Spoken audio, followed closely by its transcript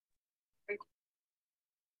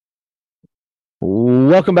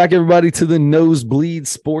welcome back, everybody, to the Nosebleed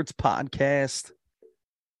Sports Podcast.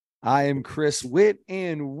 I am Chris Witt,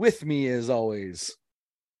 and with me, as always,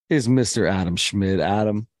 is Mr. Adam Schmidt.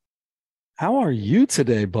 Adam, how are you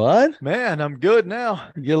today, bud? Man, I'm good now.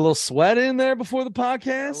 You get a little sweat in there before the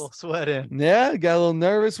podcast? A little sweat in. Yeah, got a little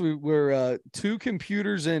nervous. We're two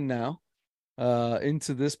computers in now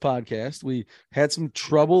into this podcast. We had some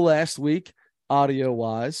trouble last week,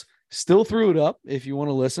 audio-wise. Still threw it up if you want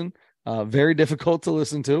to listen. Very difficult to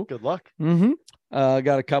listen to. Good luck. Got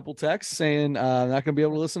a couple texts saying not going to be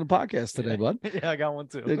able to listen to podcasts today, bud. Yeah, I got one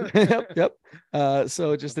too. Yep.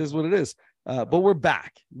 So it just is what it is. But we're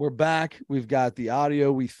back. We've got the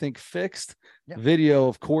audio we think fixed. Yeah. Video,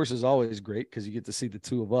 of course, is always great because you get to see the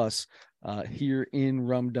two of us here in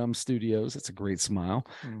Rum Dum Studios. It's a great smile.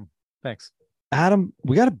 Thanks, Adam.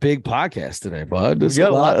 We got a big podcast today, bud. There's a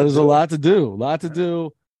lot to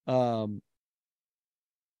do.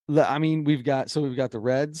 I mean, we've got the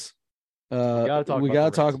Reds. We got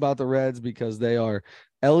to talk about the Reds because they are.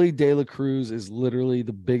 Ellie De La Cruz is literally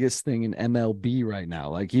the biggest thing in MLB right now.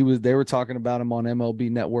 Like they were talking about him on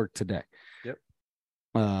MLB Network today. Yep.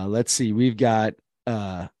 Let's see. We've got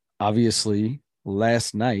obviously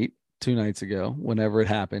last night, 2 nights ago, whenever it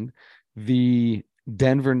happened, the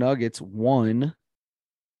Denver Nuggets won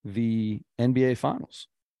the NBA Finals.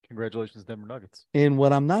 Congratulations, Denver Nuggets. And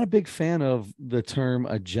what I'm not a big fan of the term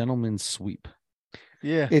a gentleman's sweep.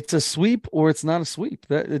 Yeah. It's a sweep or it's not a sweep.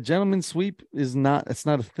 The gentleman's sweep it's not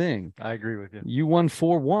a thing. I agree with you. You won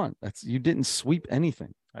 4-1. You didn't sweep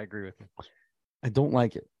anything. I agree with you. I don't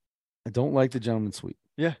like it. I don't like the gentleman's sweep.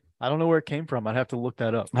 Yeah. I don't know where it came from. I'd have to look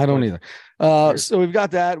that up. I don't either. So we've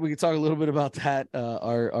got that. We can talk a little bit about that.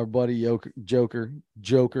 Our buddy Joker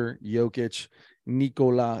Jokic.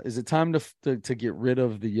 Nikola, is it time to get rid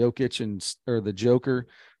of the Jokic or the Joker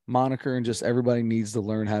moniker and just everybody needs to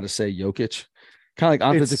learn how to say Jokic? Kind of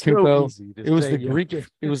like Antetokounmpo. So it was the Greek.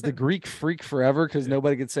 It was the Greek freak forever because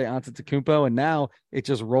nobody could say Antetokounmpo, and now it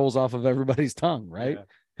just rolls off of everybody's tongue, right?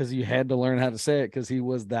 Because you had to learn how to say it because he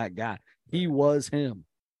was that guy. He was him.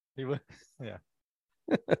 He was, yeah.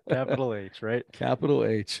 Capital H, right? Capital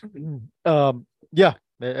H. Yeah.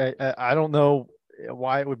 I don't know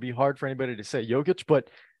why it would be hard for anybody to say Jokic, but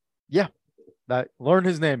yeah, learn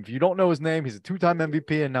his name. If you don't know his name, he's a 2-time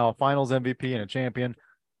MVP and now a Finals MVP and a champion.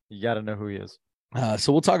 You got to know who he is.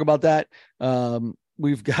 So we'll talk about that.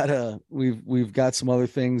 We've got some other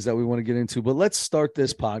things that we want to get into, but let's start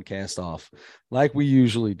this podcast off like we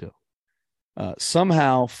usually do.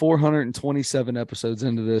 Somehow 427 episodes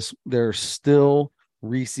into this, there are still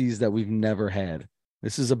Reese's that we've never had.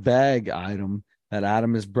 This is a bag item that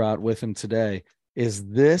Adam has brought with him today. Is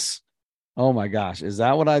this, oh my gosh, is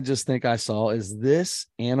that what I just think I saw? Is this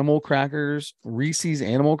animal crackers, Reese's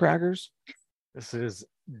animal crackers? This is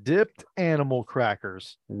dipped animal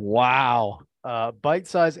crackers. Wow.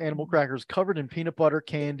 Bite-sized animal crackers covered in peanut butter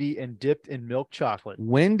candy and dipped in milk chocolate.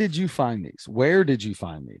 When did you find these? Where did you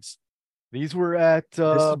find these? These were at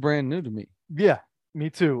this is brand new to me. Yeah, me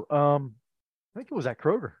too. I think it was at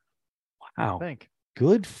Kroger. Wow. I think.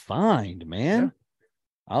 Good find, man. Yeah.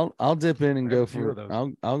 I'll dip in and go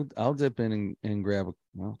for I'll dip in and grab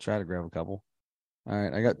try to grab a couple. All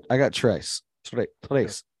right, I got Trace.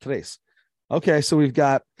 Okay, so we've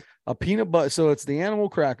got a peanut butter. So it's the animal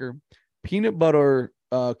cracker, peanut butter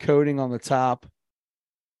coating on the top,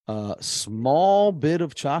 small bit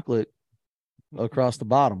of chocolate across the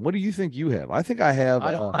bottom. What do you think you have? I think I have.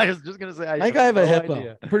 I was just gonna say. I think I have a hippo.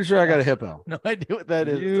 Idea. I'm pretty sure I got a hippo. No idea what that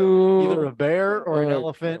is. Either a bear or an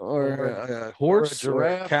elephant or a horse or a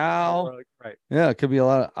giraffe or a cow. Right. Yeah, it could be a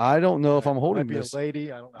lot. I don't know if I'm holding this. A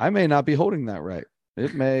lady. I don't know. I may not be holding that right.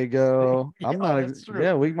 It may go. Yeah, I'm not.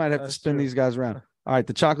 Yeah, we might have to spin these guys around. All right,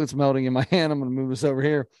 the chocolate's melting in my hand. I'm going to move this over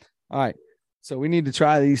here. All right, so we need to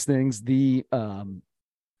try these things. The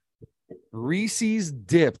Reese's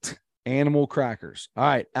dipped animal crackers. All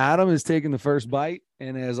right, Adam is taking the first bite,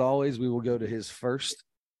 and as always, we will go to his first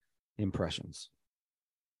impressions.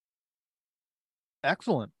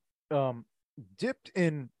 Excellent. Dipped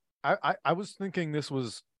in. I was thinking this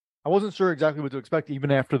was. I wasn't sure exactly what to expect, even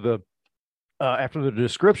after the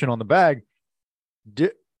description on the bag.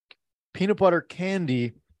 Peanut butter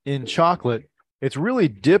candy in chocolate. It's really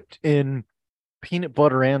dipped in peanut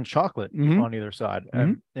butter and chocolate on either side,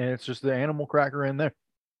 and it's just the animal cracker in there.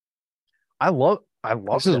 I love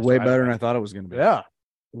this. Is way better than I thought it was going to be. Yeah,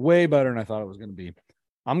 way better than I thought it was going to be.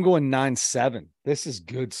 I'm going 9.7. This is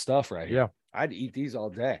good stuff right here. Yeah, I'd eat these all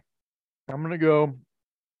day. I'm gonna go.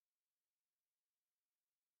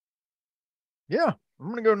 Yeah, I'm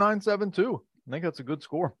gonna go 9.7 too. I think that's a good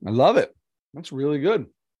score. I love it. That's really good.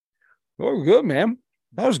 Oh, good, man.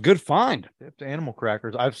 That was a good find. Dipped animal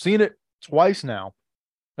crackers. I've seen it twice now,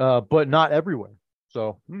 but not everywhere.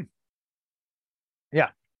 So, yeah.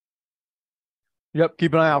 Yep.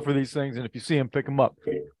 Keep an eye out for these things. And if you see them, pick them up.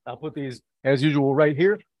 I'll put these as usual right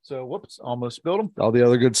here. So, whoops, almost spilled them. All the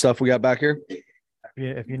other good stuff we got back here.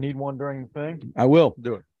 If you need one during the thing, I will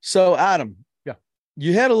do it. So, Adam, yeah,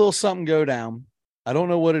 you had a little something go down. I don't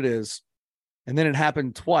know what it is. And then it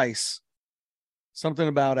happened twice. Something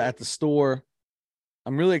about at the store.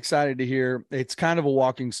 I'm really excited to hear. It's kind of a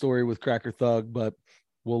walking story with Cracker Thug, but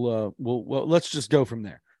we'll let's just go from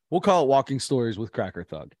there. We'll call it Walking Stories with Cracker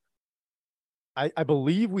Thug. I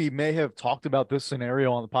believe we may have talked about this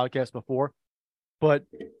scenario on the podcast before, but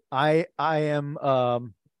I am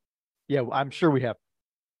yeah, I'm sure we have.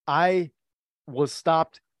 I was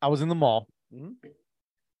stopped. I was in the mall,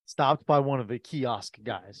 stopped by one of the kiosk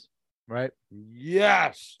guys, right?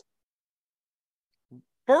 Yes.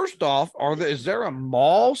 First off, is there a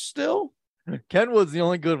mall still? Kenwood's the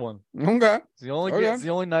only good one. Okay. It's the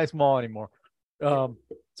only nice mall anymore. So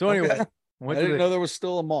anyway, I didn't know there was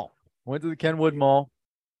still a mall. Went to the Kenwood Mall.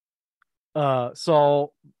 Saw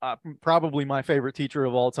probably my favorite teacher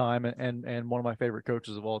of all time and one of my favorite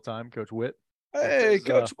coaches of all time, Coach Witt. Hey,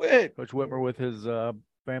 Coach Witt. Coach Whitmer with his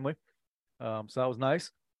family. So that was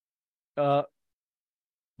nice.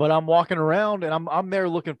 But I'm walking around and I'm there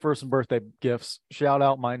looking for some birthday gifts. Shout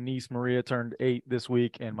out my niece Maria turned 8 this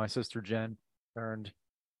week, and my sister Jen turned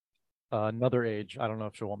another age. I don't know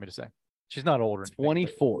if she'll want me to say. She's not older.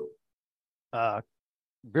 24.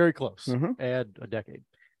 Very close. Add a decade.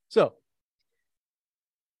 So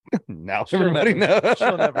now everybody knows.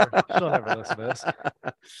 She'll never listen to this.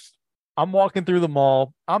 I'm walking through the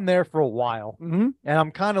mall. I'm there for a while, and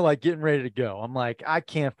I'm kind of like getting ready to go. I'm like, I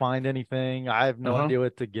can't find anything. I have no idea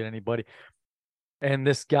what to get anybody. And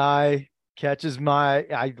this guy catches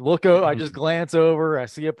I look over, I just glance over. I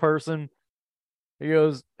see a person. He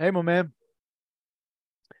goes, "Hey, my man,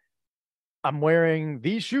 I'm wearing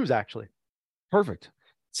these shoes, actually." Perfect.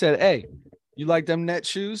 Said, "Hey, you like them net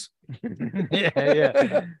shoes?"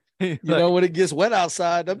 Yeah. You know, when it gets wet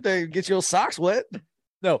outside, them things get your socks wet.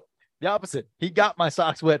 No, the opposite. He got my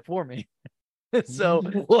socks wet for me. So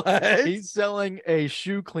what? He's selling a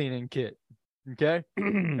shoe cleaning kit. Okay.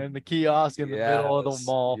 And the kiosk in the middle of the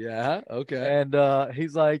mall. Yeah. Okay. And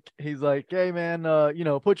he's like, "Hey man,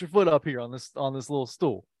 put your foot up here on this little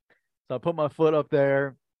stool." So I put my foot up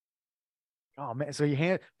there. Oh man. So he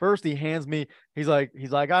hands me, he's like,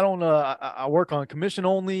 "I don't I work on commission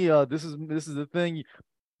only. This is the thing."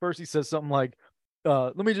 First he says something like,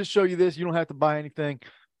 "Let me just show you this. You don't have to buy anything.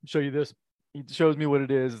 I'll show you this." He shows me what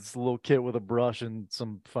it is. It's a little kit with a brush and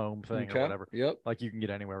some foam thing or whatever. Yep. Like you can get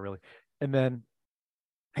anywhere really. And then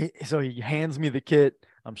he hands me the kit.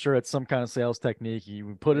 I'm sure it's some kind of sales technique.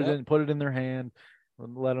 You put it in their hand,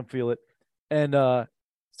 let them feel it. And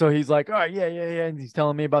so he's like, "All right, yeah. And he's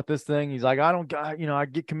telling me about this thing. He's like, I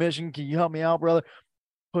get commission. Can you help me out, brother?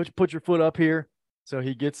 Put your foot up here." So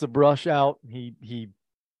he gets the brush out. He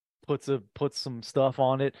puts some stuff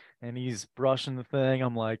on it, and he's brushing the thing.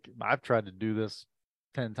 I'm like, I've tried to do this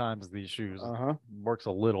 10 times with these shoes. Works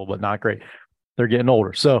a little, but not great. They're getting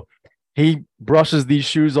older. So he brushes these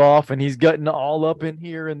shoes off, and he's getting all up in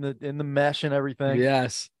here in the mesh and everything.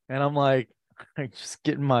 Yes. And I'm like, I'm just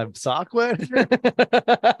getting my sock wet. Didn't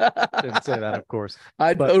say that, of course.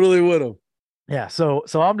 I totally would have. Yeah. So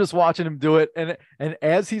I'm just watching him do it, and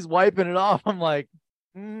as he's wiping it off, I'm like,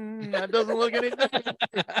 that doesn't look anything.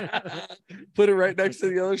 Put it right next to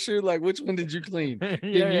the other shoe. Like, which one did you clean?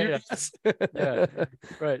 Yeah.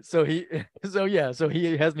 Right. So he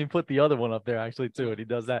has me put the other one up there actually too, and he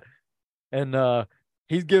does that. And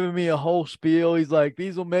he's giving me a whole spiel. He's like,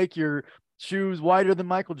 "These will make your shoes whiter than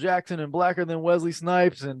Michael Jackson and blacker than Wesley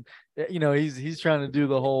Snipes." And he's trying to do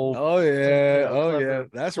the whole. Oh yeah.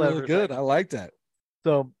 That's really good. Thing. I like that.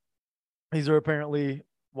 So these are apparently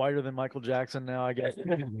whiter than Michael Jackson now, I guess.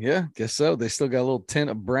 Yeah, guess so. They still got a little tint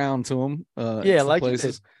of brown to them. Like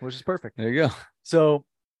places, which is perfect. There you go. So,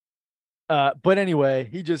 but anyway,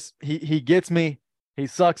 he gets me. He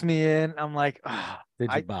sucks me in. I'm like, did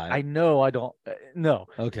you buy it? I know I don't. No.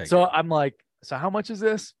 Okay. So I'm like, so how much is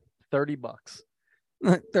this? $30.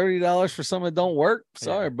 $30 for something that don't work.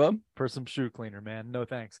 Sorry, bub. For some shoe cleaner, man. No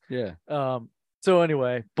thanks. Yeah. So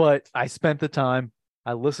anyway, but I spent the time.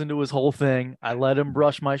 I listened to his whole thing. I let him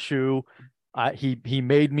brush my shoe. He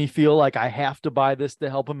made me feel like I have to buy this to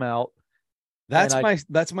help him out.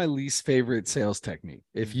 That's my least favorite sales technique.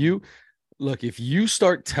 If you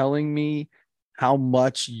start telling me how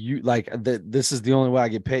much you like that, this is the only way I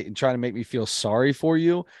get paid, and try to make me feel sorry for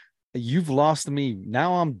you, you've lost me.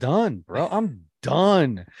 Now I'm done, bro. I'm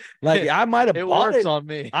done. Like I might have It bought works it on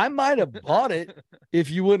me. I might have bought it if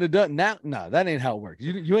you wouldn't have done that. No, that ain't how it works.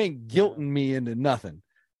 You ain't guilting me into nothing.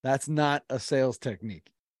 That's not a sales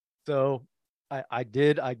technique. So I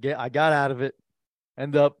got out of it,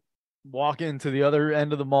 end up walking to the other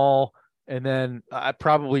end of the mall. And then I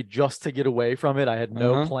probably just to get away from it, I had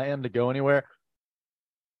no plan to go anywhere.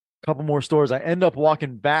 A couple more stores. I end up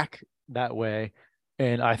walking back that way.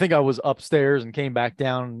 And I think I was upstairs and came back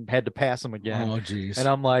down and had to pass him again. Oh, geez. And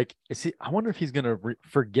I'm like, I wonder if he's going to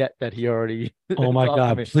forget that he already. Oh, my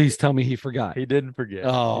God. Please tell me he forgot. He didn't forget.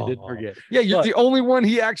 Oh, he didn't forget. Yeah, you're the only one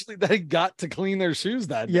that he got to clean their shoes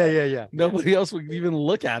that day. Yeah. Nobody else would even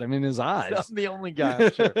look at him in his eyes. I'm the only guy,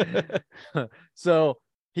 I'm sure. So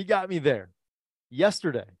he got me there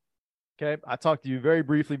yesterday. Okay. I talked to you very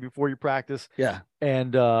briefly before your practice. Yeah.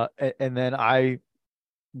 And then I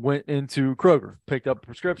went into Kroger, picked up a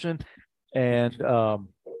prescription, and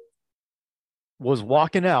was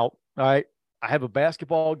walking out. All right. I have a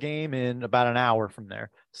basketball game in about an hour from there.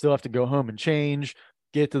 Still have to go home and change,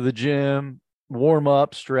 get to the gym, warm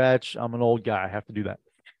up, stretch. I'm an old guy. I have to do that.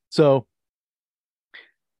 So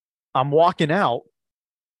I'm walking out.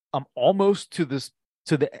 I'm almost to the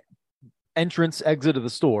entrance exit of the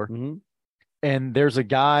store. Mm-hmm. And there's a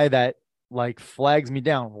guy that like flags me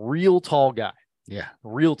down. Real tall guy. Yeah.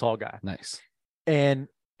 Real tall guy. Nice. And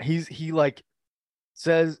he like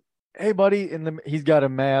says, "Hey buddy," he's got a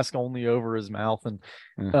mask only over his mouth. And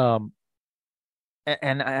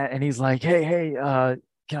and he's like, hey,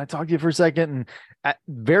 can I talk to you for a second? And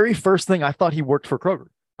very first thing, I thought he worked for Kroger.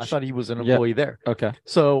 I thought he was an employee there. Okay.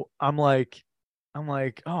 So I'm like,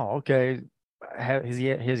 oh, okay. Does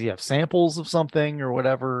he have samples of something or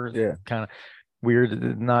whatever? Yeah. Kind of weird.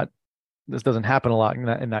 This doesn't happen a lot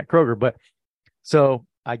in that Kroger. But so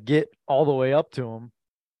I get all the way up to him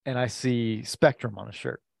and I see Spectrum on his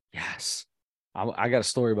shirt. Yes. I got a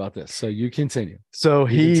story about this. So you continue. So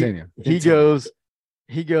Continue. He goes,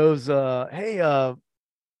 hey, I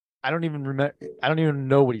don't even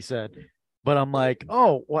know what he said, but I'm like,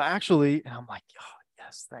 oh, well, actually, and I'm like, oh,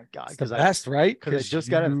 yes, thank God. Because that's right. Because I just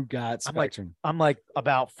got Spectrum. I'm like,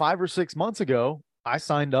 about 5 or 6 months ago, I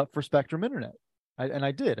signed up for Spectrum Internet.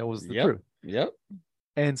 I did. It was the truth. Yep.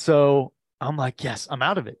 And so I'm like, yes, I'm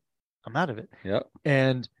out of it. Yep.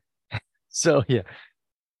 And so, yeah.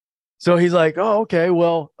 So he's like, oh, okay,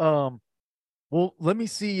 well, let me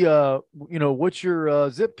see, what's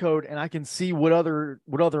your zip code, and I can see what other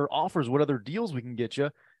offers, what other deals we can get you.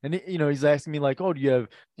 And he's asking me like, oh, do you have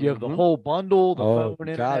the whole bundle, the phone,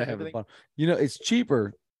 internet, gotta have a bundle. It's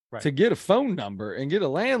cheaper to get a phone number and get a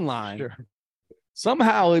landline. Sure.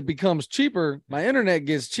 Somehow it becomes cheaper. My internet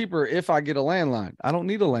gets cheaper if I get a landline. I don't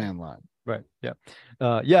need a landline. Right. Yeah.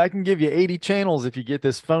 I can give you 80 channels if you get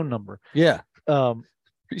this phone number. Yeah.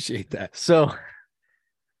 Appreciate that. So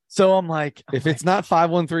I'm like, if it's not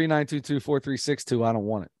 513-922-4362, I don't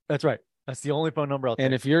want it. That's right. That's the only phone number I'll take.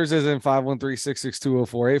 And if yours isn't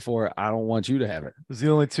 513-662-0484, I don't want you to have it. It's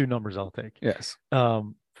the only two numbers I'll take. Yes.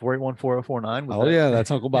 481-4049. Oh, yeah.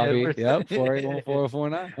 That's Uncle Bobby. Yep.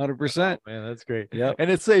 481-4049. 100%. Oh, man, that's great. Yep. And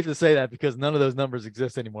it's safe to say that because none of those numbers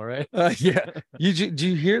exist anymore, right? Yeah. Do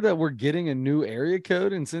you hear that we're getting a new area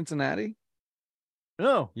code in Cincinnati?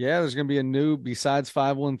 No. Yeah, there's going to be a new, besides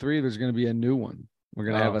 513, there's going to be a new one. We're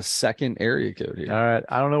going to have a second area code here. All right.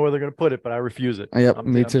 I don't know where they're going to put it, but I refuse it. Yep,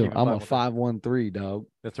 me too. I'm a 513, dog.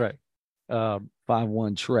 That's right.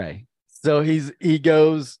 51 Trey. So he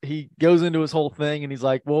goes into his whole thing and he's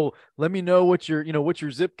like, well, let me know what's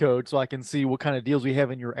your zip code so I can see what kind of deals we have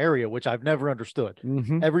in your area, which I've never understood.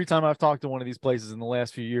 Mm-hmm. Every time I've talked to one of these places in the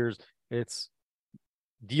last few years, it's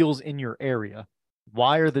deals in your area.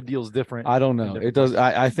 Why are the deals different? I don't know. It does.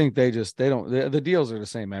 I think they don't. The deals are the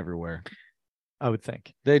same everywhere. I would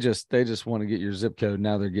think they just want to get your zip code.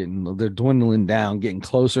 Now they're dwindling down, getting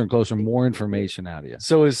closer and closer, more information out of you.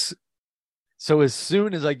 So as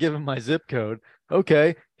soon as I give him my zip code,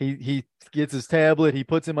 okay, he gets his tablet, he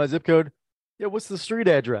puts in my zip code. Yeah, what's the street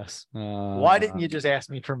address? Why didn't you just ask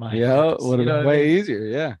me for my address? Would have been way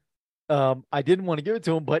easier. Yeah. I didn't want to give it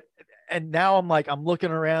to him, and now I'm looking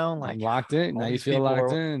around like I'm locked in. Now you feel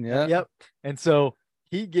locked in. Yeah. Yep. And so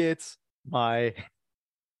he gets my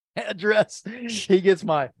address. He gets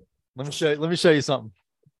my, let me show you something.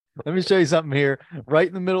 Let me show you something here. Right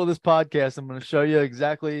in the middle of this podcast, I'm going to show you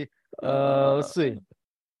exactly. Let's see.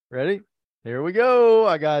 Ready? Here we go.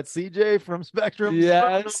 I got CJ from Spectrum.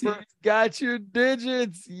 Yes, he got your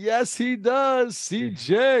digits. Yes, he does.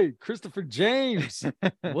 CJ, Christopher James.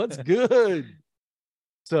 What's good?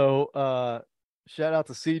 So, shout out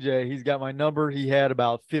to CJ. He's got my number. He had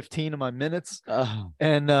about 15 of my minutes.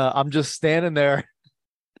 And I'm just standing there.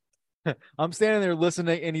 I'm standing there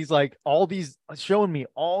listening, and he's like, showing me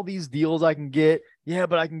all these deals I can get. Yeah,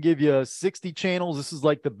 but I can give you 60 channels. This is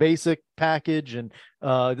like the basic package, and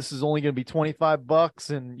this is only going to be $25.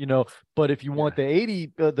 And but if you want the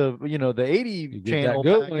 80, the 80 channel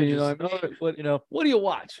package, what do you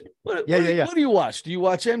watch? What do you watch? Do you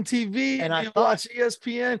watch MTV? And do you watch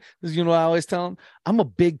ESPN? Because I always tell them I'm a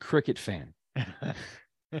big cricket fan.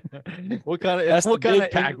 What kind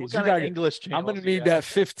of package? English channel? I'm going to need that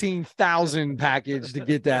 15,000 package to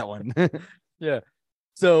get that one. Yeah.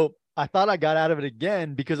 So I thought I got out of it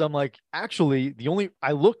again because I'm like, actually,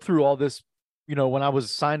 I looked through all this, when I was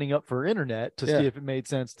signing up for internet to see if it made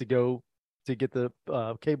sense to go to get the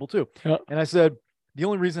cable too. Yeah. And I said, the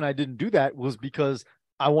only reason I didn't do that was because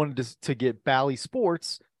I wanted to get Bally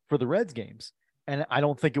Sports for the Reds games. And I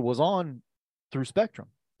don't think it was on through Spectrum.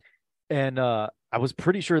 And I was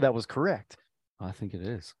pretty sure that was correct. I think it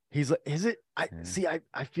is. He's like, is it?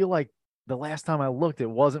 I feel like the last time I looked, it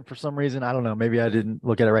wasn't for some reason. I don't know. Maybe I didn't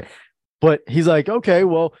look at it right. But he's like, okay,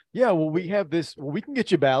 well, yeah, well, we have this. Well, we can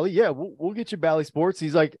get you Bally. Yeah, we'll get you Bally Sports.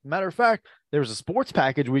 He's like, matter of fact, there's a sports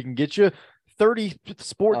package. We can get you 30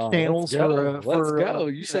 sports channels. Let's go.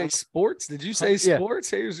 You say sports? Did you say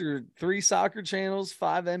sports? Yeah. Here's your 3 soccer channels,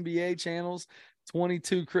 5 NBA channels,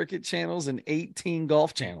 22 cricket channels, and 18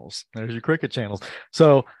 golf channels. There's your cricket channels.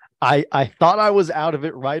 So I thought I was out of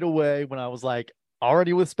it right away when I was like,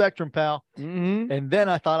 already with Spectrum, pal. Mm-hmm. And then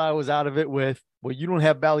I thought I was out of it with, well, you don't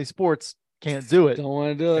have Bally Sports, can't do it. Don't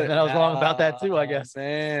want to do it. And then I was wrong about that too, I guess.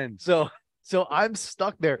 Man. So I'm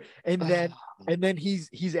stuck there. And then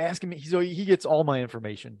he's asking me, he gets all my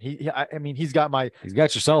information. He's got your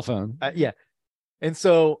cell phone. Yeah. And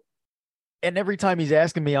so, and every time he's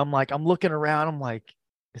asking me, I'm looking around, I'm like,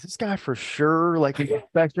 is this guy for sure like a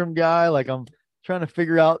Spectrum guy? Like, I'm trying to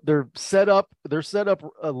figure out. They're set up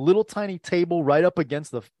a little tiny table right up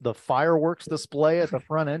against the fireworks display at the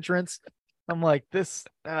front entrance. I'm like, this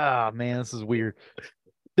is weird.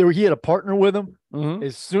 He had a partner with him. Mm-hmm.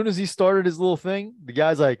 As soon as he started his little thing, the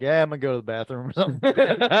guy's like, yeah, I'm gonna go to the bathroom or something.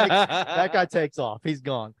 That guy takes off. He's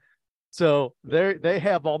gone. So they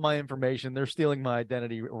have all my information. They're stealing my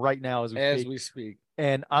identity right now as we speak.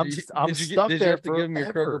 And I'm stuck there. Did you have to give them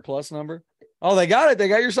your Kroger Plus number? Oh, they got it. They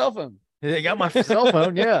got your cell phone. They got my cell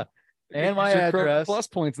phone, yeah, and my address. Kroger Plus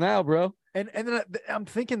points now, bro. And then I'm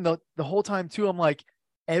thinking the whole time too. I'm like,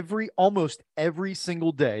 almost every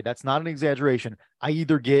single day. That's not an exaggeration. I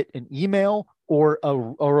either get an email or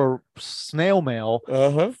a snail mail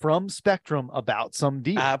from Spectrum about some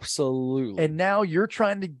deal. Absolutely. And now you're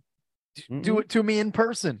trying to do it to me in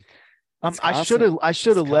person. I should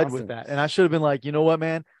have led with that. And I should have been like, you know what,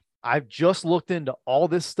 man? I've just looked into all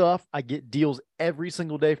this stuff. I get deals every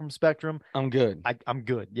single day from Spectrum. I'm good. I'm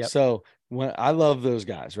good. Yeah. So I love those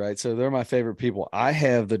guys, right? So they're my favorite people. I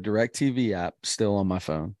have the DirecTV app still on my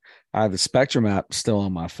phone. I have the Spectrum app still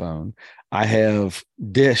on my phone. I have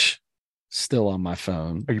Dish still on my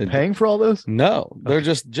phone. Are you paying for all those? No, they're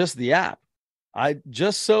just the app.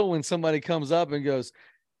 So when somebody comes up and goes,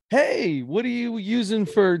 hey, what are you using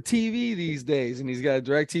for TV these days? And he's got a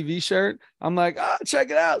DirecTV shirt. I'm like,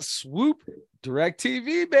 check it out. Swoop,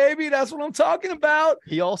 DirecTV, baby. That's what I'm talking about.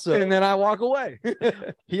 And then I walk away.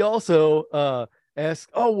 He also asked,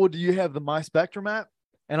 oh, well, do you have the My Spectrum app?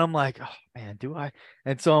 And I'm like, oh, man, do I?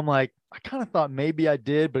 And so I'm like, I kind of thought maybe I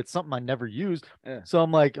did, but it's something I never used. Yeah. So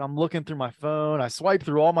I'm like, I'm looking through my phone. I swiped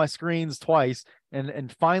through all my screens twice.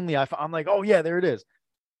 And finally, I'm like, oh, yeah, there it is.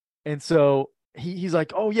 And so he's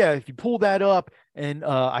like, oh yeah, if you pull that up and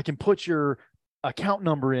I can put your account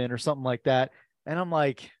number in or something like that. And I'm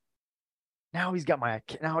like, now he's got my,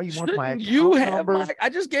 now he wants my account number. I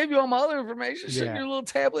just gave you all my other information. Shouldn't your little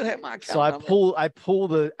tablet have my account number? So I pull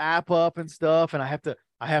the app up and stuff, and I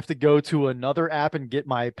have to go to another app and get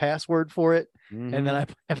my password for it. Mm-hmm. And then I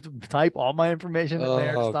have to type all my information in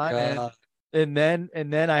there to sign in. And then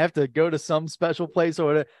I have to go to some special place or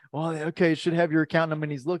whatever. Well, okay, it should have your account number.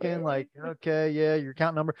 And he's looking like, okay, yeah, your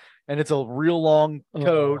account number. And it's a real long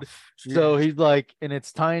code. So he's like, and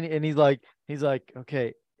it's tiny. And he's like,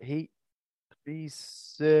 okay,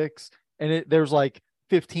 836. And there's like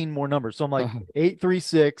 15 more numbers. So I'm like,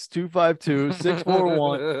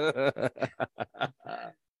 836-252-641.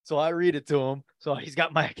 So I read it to him. So he's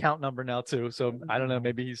got my account number now too. So I don't know,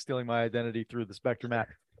 maybe he's stealing my identity through the Spectrum app.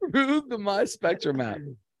 Through the My Spectrum app.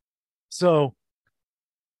 So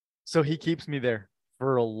he keeps me there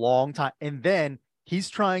for a long time. And then he's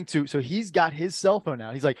he's got his cell phone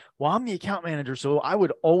out. He's like, well, I'm the account manager, so I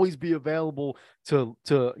would always be available to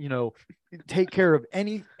take care of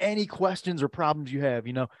any questions or problems you have,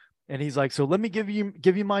 And he's like, so let me give you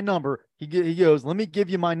my number. He goes, let me give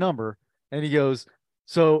you my number. And he goes,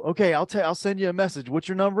 So, okay, I'll send you a message. What's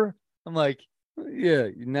your number? I'm like, Yeah.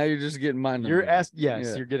 Now you're just getting my number. you're asked. Yes,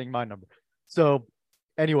 Yeah. you're getting my number. So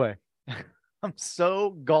anyway, I'm so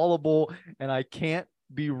gullible and I can't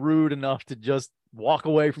be rude enough to just walk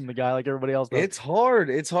away from the guy like everybody else does. It's hard.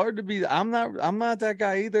 It's hard to be. I'm not that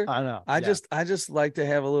guy either. I know. I just like to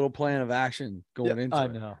have a little plan of action going into I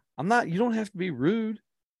it. know. I'm not, you don't have to be rude.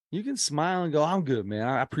 You can smile and go, I'm good, man.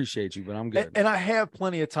 I appreciate you, but I'm good. And I have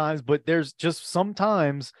plenty of times, but there's just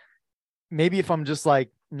sometimes maybe if I'm just like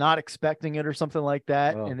not expecting it or something like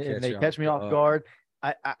that, and they catch me off guard,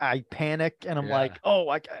 I panic and I'm like,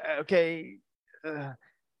 oh, okay.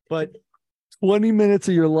 But 20 minutes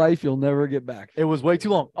of your life you'll never get back. It was way too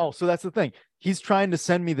long. Oh, so that's the thing. He's trying to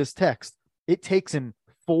send me this text. It takes him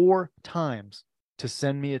 4 times to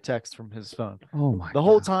send me a text from his phone. Oh my! The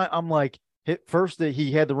whole time I'm like, first that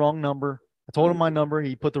he had the wrong number. I told him my number.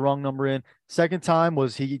 He put the wrong number in. Second time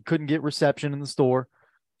was he couldn't get reception in the store.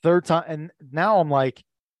 Third time, and now I'm like,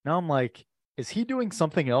 is he doing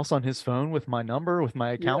something else on his phone with my number, with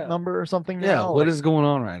my account number or something now? Yeah. What is going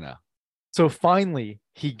on right now? So finally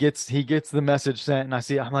he gets the message sent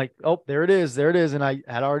and I'm like, oh, there it is. And I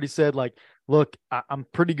had already said like, look, I'm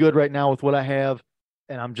pretty good right now with what I have.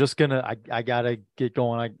 And I'm just I gotta get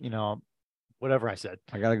going. Whatever I said.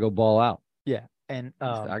 I gotta go ball out. Yeah. And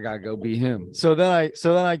I gotta go be him. So then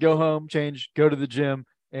I go home, change, go to the gym,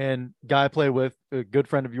 and guy I play with, a good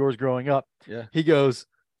friend of yours growing up. Yeah. He goes,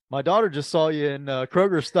 my daughter just saw you in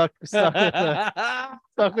Kroger stuck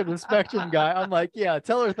with the Spectrum guy. I'm like, yeah,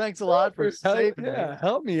 tell her thanks a lot for saving me.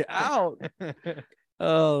 Help me out.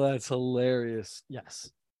 Oh, that's hilarious.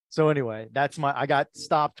 Yes. So anyway, I got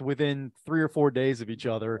stopped within 3 or 4 days of each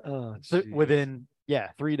other. Within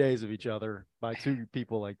 3 days of each other by 2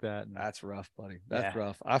 people like that. And that's rough, buddy. That's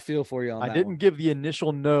rough. I feel for you on that. I didn't give the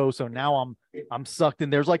initial no, so now I'm sucked in.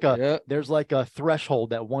 There's like a threshold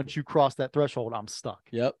that once you cross that threshold, I'm stuck.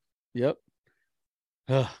 Yep.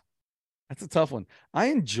 That's a tough one.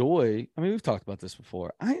 We've talked about this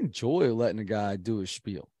before. I enjoy letting a guy do his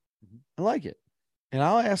spiel. I like it. And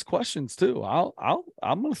I'll ask questions too. I'm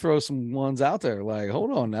going to throw some ones out there. Like,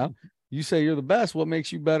 hold on now. You say you're the best. What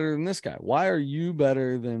makes you better than this guy? Why are you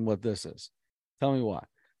better than what this is? Tell me why.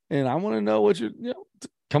 And I want to know what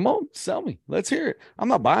come on, sell me. Let's hear it. I'm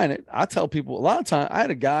not buying it. I tell people a lot of time. I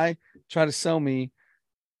had a guy try to sell me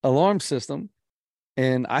alarm system.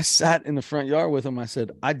 And I sat in the front yard with him. I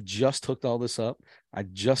said, I just hooked all this up. I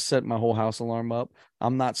just set my whole house alarm up.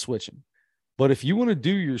 I'm not switching. But if you want to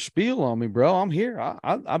do your spiel on me, bro, I'm here.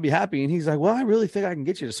 I'll be happy. And he's like, well, I really think I can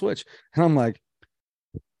get you to switch. And I'm like,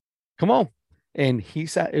 come on. And he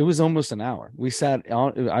sat, it was almost an hour. We sat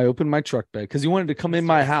on, I opened my truck bed because he wanted to come in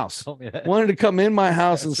my house. Wanted to come in my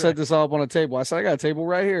house and set this all up on a table. I said, I got a table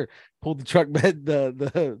right here. Pulled the truck bed,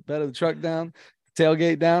 the bed of the truck down,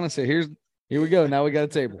 tailgate down. and said, here we go. Now we got a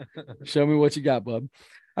table. Show me what you got, bub.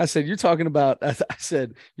 I said, you're talking about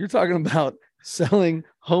selling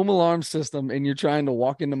home alarm system and you're trying to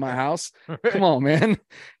walk into my house. Come on, man.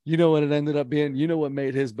 You know what it ended up being? You know what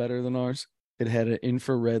made his better than ours? It had an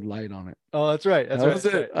infrared light on it. Oh, that's right. That's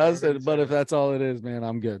it. I said, but if that's all it is, man,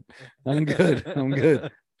 I'm good. I'm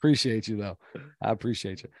good. Appreciate you though. I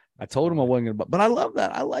appreciate you. I told him I wasn't gonna, but I love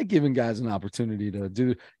that. I like giving guys an opportunity to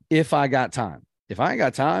do if I got time. If I ain't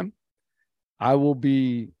got time, I will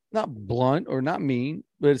be not blunt or not mean,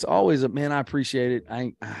 but it's always man, I appreciate it. I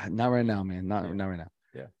ain't not right now, man. Not right now.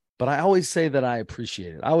 Yeah. But I always say that I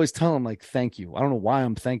appreciate it. I always tell them like, thank you. I don't know why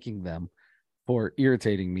I'm thanking them for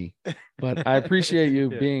irritating me, but I appreciate you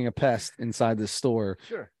being a pest inside this store.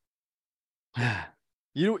 Sure.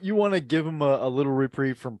 You want to give them a little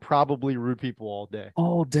reprieve from probably rude people all day.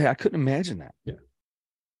 All day. I couldn't imagine that. Yeah.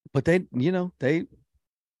 But they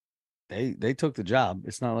took the job.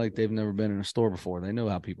 It's not like they've never been in a store before. They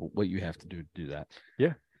know what you have to do that.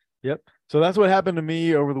 Yeah. Yep. So that's what happened to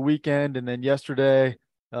me over the weekend. And then yesterday,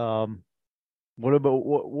 what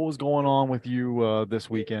was going on with you this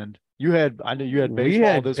weekend? I know you had baseball. We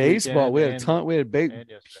had baseball. We had a ton. We had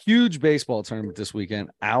huge baseball tournament this weekend.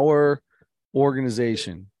 Our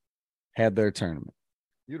organization had their tournament.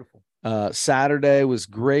 Beautiful. Saturday was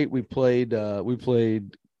great. We went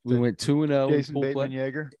 2-0. Jason Bateman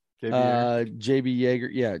Yeager. JB Yeager.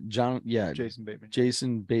 Yeah. John. Yeah. Jason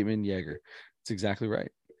Bateman Yeager. That's exactly right.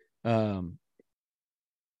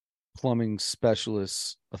 Plumbing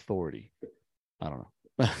Specialist Authority. I don't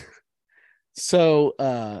know. So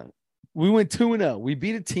we went 2-0. We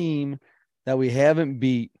beat a team that we haven't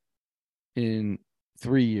beat in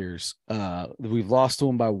 3 years. We've lost to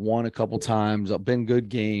them by 1 a couple times. Been good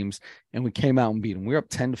games, and we came out and beat them. We were up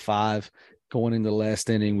 10-5. going into the last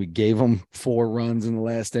inning. We gave them 4 runs in the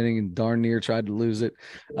last inning and darn near tried to lose it.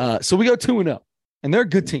 So we go 2-0, and they're a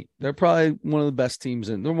good team. They're probably one of the best teams,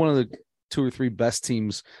 and they're one of the 2 or 3 best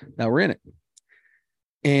teams that were in it.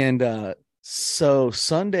 And so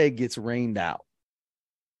Sunday gets rained out.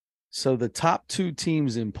 So the top 2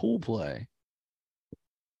 teams in pool play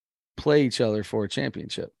each other for a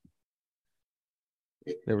championship.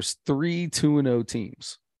 There was 3 2-0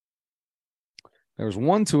 teams. There was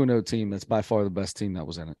one 2-0 team that's by far the best team that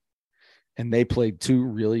was in it. And they played 2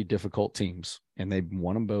 really difficult teams, and they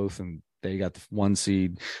won them both, and they got the 1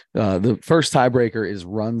 seed. The first tiebreaker is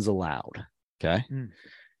runs allowed. Okay.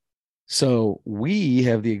 So we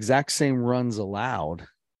have the exact same runs allowed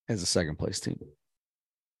as the second place team.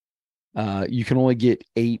 You can only get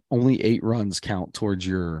 8 runs count towards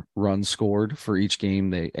your runs scored for each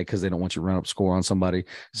game. Because they don't want you to run up score on somebody.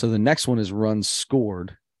 So the next one is runs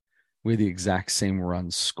scored. We have the exact same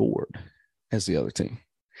runs scored as the other team.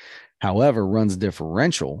 However, run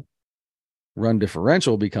differential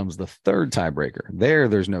becomes the third tiebreaker.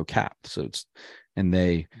 There's no cap. So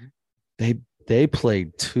they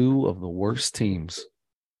played 2 of the worst teams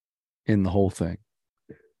in the whole thing.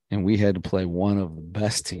 And we had to play one of the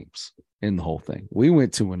best teams in the whole thing. We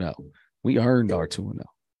went 2-0. We earned our 2-0.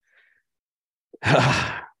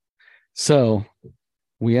 So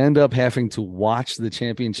we end up having to watch the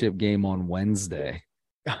championship game on Wednesday,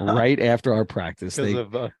 right after our practice. Because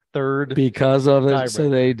of a third. Because of it. So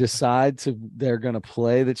tiebreaker. they're going to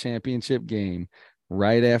play the championship game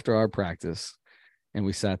right after our practice. And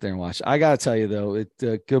we sat there and watched. I got to tell you, though,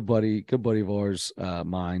 good buddy of ours,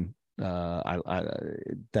 mine,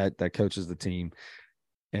 that coaches the team.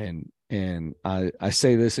 And I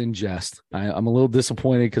say this in jest. I'm a little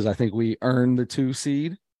disappointed because I think we earned the 2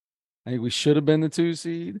 seed. I think we should have been the 2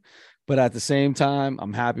 seed, but at the same time,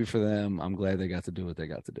 I'm happy for them. I'm glad they got to do what they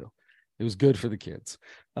got to do. It was good for the kids,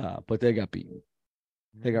 but they got beaten.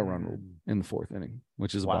 They got run ruled in the 4th inning,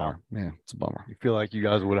 which is a bummer. Yeah, it's a bummer. You feel like you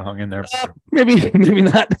guys would have hung in there? Maybe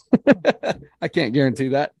not. I can't guarantee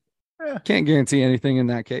that. Can't guarantee anything in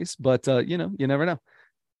that case, but you never know.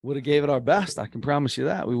 Would have gave it our best. I can promise you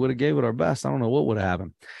that. We would have gave it our best. I don't know what would have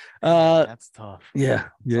happened. That's tough. Yeah,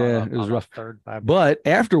 it was rough. But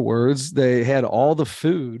afterwards, they had all the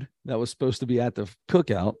food that was supposed to be at the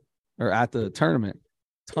cookout or at the tournament.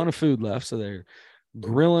 Ton of food left, so they're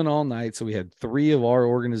grilling all night. So we had 3 of our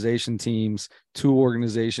organization teams, 2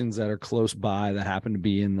 organizations that are close by that happened to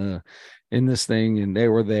be in this thing, and they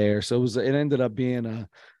were there. So it ended up being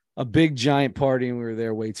a big giant party, and we were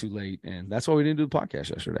there way too late, and that's why we didn't do the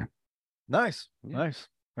podcast yesterday. Nice.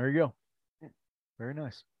 There you go. Very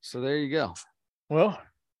nice. So there you go. Well,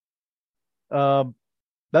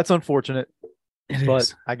 that's unfortunate. But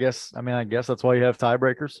is. I guess that's why you have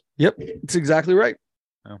tiebreakers. Yep, it's exactly right.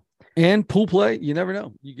 Oh. And pool play, you never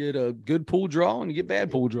know. You get a good pool draw and you get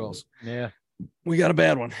bad pool draws. Yeah. We got a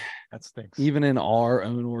bad one. That stinks. Even in our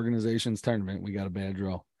own organization's tournament, we got a bad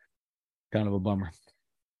draw. Kind of a bummer.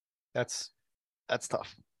 That's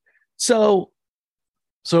tough. So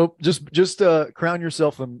just crown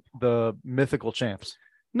yourself the mythical champs.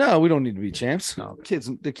 No, we don't need to be champs. No,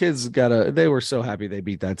 the kids they were so happy they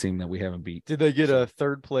beat that team that we haven't beat. Did they get a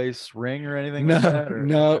 3rd place ring or anything? No, like that, or?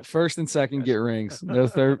 No. 1st and 2nd get rings. No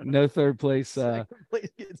third place. Second place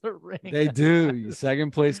gets a ring. They do.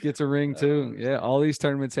 2nd place gets a ring too. Yeah, all these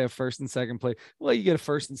tournaments have 1st and 2nd place. Well, you get a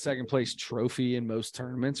 1st and 2nd place trophy in most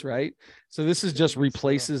tournaments, right? So this is just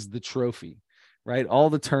replaces the trophy. Right. All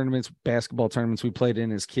the tournaments, basketball tournaments we played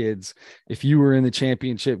in as kids, if you were in the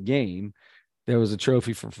championship game, there was a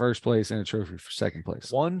trophy for 1st place and a trophy for 2nd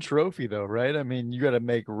place. One trophy though, right? I mean, you got to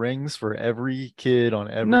make rings for every kid on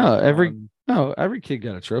every. Every kid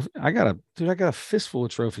got a trophy. I got a fistful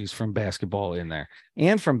of trophies from basketball in there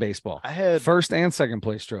and from baseball. I had 1st and 2nd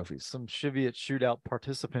place trophies. Some Cheviot shootout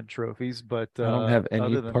participant trophies, but I don't have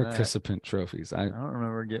any participant trophies. I don't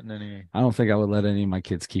remember getting any. I don't think I would let any of my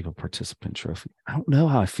kids keep a participant trophy. I don't know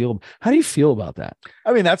how I feel. How do you feel about that?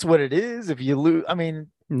 I mean, that's what it is. If you lose, I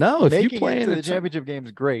mean. No, if you play in the championship game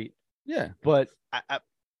is great. Yeah, but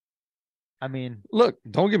I mean, look,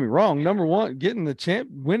 don't get me wrong. Number one, winning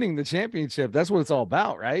the championship, that's what it's all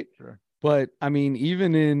about, right? Sure. But I mean,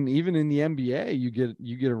 even in the NBA,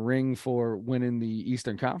 you get a ring for winning the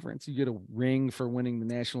Eastern Conference. You get a ring for winning the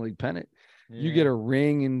National League pennant. Yeah. You get a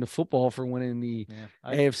ring in the football for winning the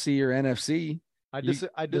AFC or NFC. I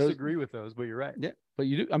disagree with those, but you're right. Yeah, but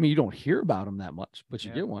you do. I mean, you don't hear about them that much, but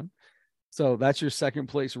you get one. So that's your 2nd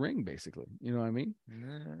place ring, basically. You know what I mean?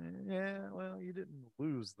 Yeah. Well, you didn't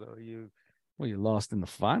lose though. You lost in the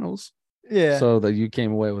finals. Yeah. So that you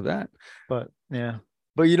came away with that. But yeah.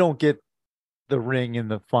 But you don't get the ring in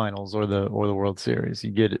the finals or the World Series. You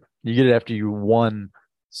get it after you won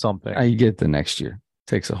something. You get it the next year.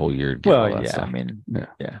 Takes a whole year to get Well, all that yeah, stuff. I mean,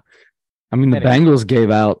 yeah. I mean, the Anyway. Bengals gave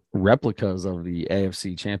out replicas of the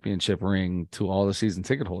AFC Championship ring to all the season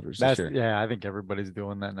ticket holders this year. Yeah, I think everybody's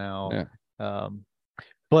doing that now. Yeah.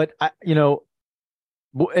 But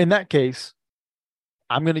in that case,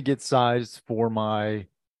 I'm going to get sized for my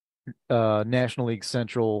National League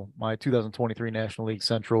Central, my 2023 National League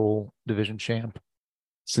Central Division champ,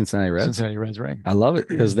 Cincinnati Reds ring. I love it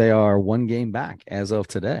because they are 1 game back as of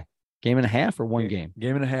today. Game and a half or one game?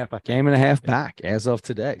 Game and a half. Game and a half back as of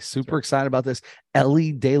today. Super excited about this.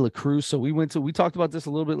 Ellie De La Cruz. So we talked about this a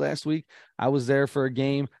little bit last week. I was there for a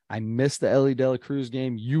game. I missed the Ellie De La Cruz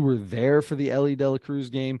game. You were there for the Ellie De La Cruz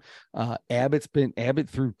game. Abbott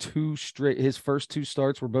threw his first 2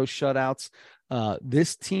 starts were both shutouts.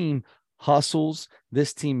 This team hustles.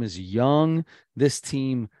 This team is young. This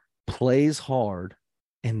team plays hard,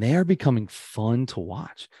 and they are becoming fun to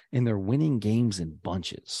watch, and they're winning games in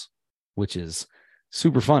bunches, which is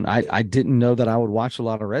super fun. I didn't know that I would watch a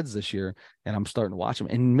lot of Reds this year, and I'm starting to watch them.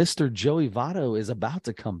 And Mr. Joey Votto is about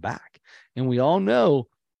to come back. And we all know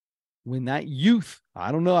when that youth,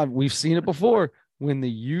 I don't know, we've seen it before, when the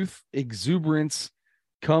youth exuberance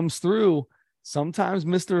comes through, sometimes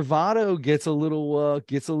Mr. Votto gets a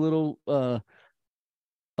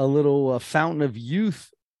little fountain of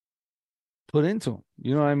youth put into him.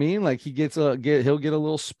 You know what I mean? Like he'll get a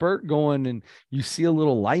little spurt going, and you see a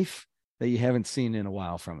little life that you haven't seen in a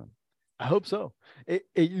while from him. I hope so. It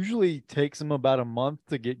usually takes him about a month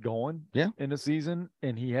to get going in a season,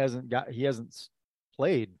 and he hasn't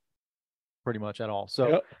played pretty much at all.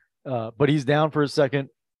 So but he's down for his second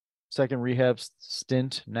rehab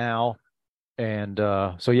stint now. And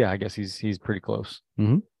so yeah, I guess he's pretty close.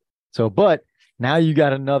 Mm-hmm. So but now you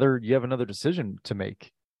have another decision to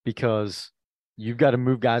make, because you've got to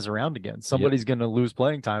move guys around again. Somebody's going to lose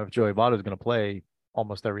playing time if Joey Votto is going to play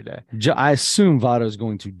almost every day. I assume Votto is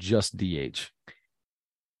going to just DH.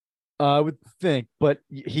 I would think, but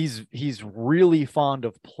he's really fond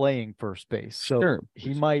of playing first base, so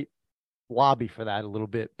he might lobby for that a little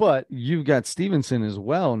bit. But you've got Stevenson as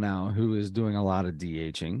well now, who is doing a lot of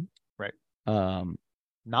DHing. Right.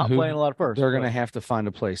 Not playing a lot of first. They're going to have to find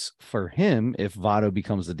a place for him if Votto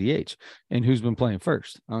becomes the DH. And who's been playing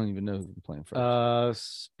first? I don't even know who's been playing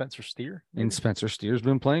first. Spencer Steer. Maybe? And Spencer Steer's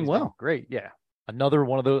been playing well. Great. Yeah. Another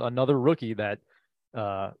rookie that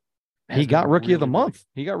he got rookie of the month.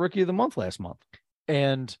 He got rookie of the month last month.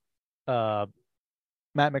 And Matt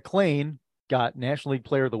McClain got National League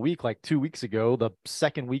Player of the Week like 2 weeks ago. The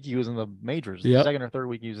second week he was in the majors. The second or third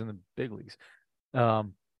week he was in the big leagues.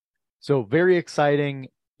 So very exciting.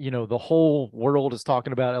 The whole world is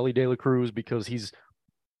talking about Ellie De La Cruz because he's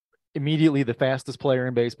immediately the fastest player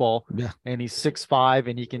in baseball. Yeah. And he's 6'5",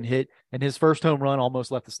 and he can hit. And his first home run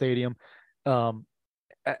almost left the stadium.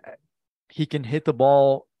 He can hit the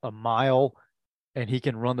ball a mile, and he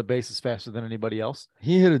can run the bases faster than anybody else.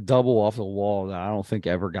 He hit a double off the wall that I don't think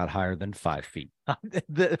ever got higher than 5 feet.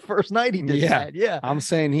 The first night he did that. Yeah. I'm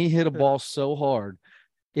saying he hit a ball so hard.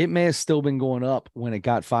 It may have still been going up when it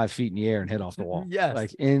got 5 feet in the air and hit off the wall. Yes.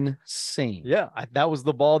 Like insane. Yeah. That was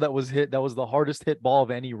the ball that was hit. That was the hardest hit ball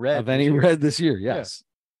of any Red. This year. Yes.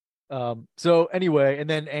 Yeah. So anyway, and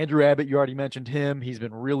then Andrew Abbott, you already mentioned him. He's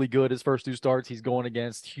been really good his first 2 starts. He's going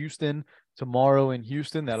against Houston tomorrow in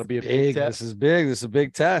Houston. That'll be a big test. This is big. This is a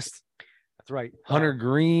big test. That's right. Hunter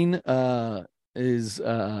Green is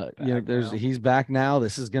he's back now.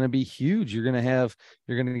 This is going to be huge. You're going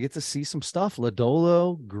to get to see some stuff.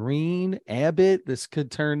 Lodolo, Green, Abbott. This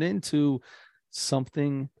could turn into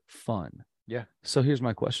something fun. Yeah. So here's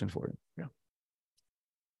my question for you. Yeah.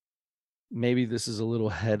 Maybe this is a little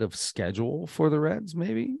ahead of schedule for the Reds,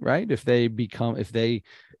 maybe, right? If they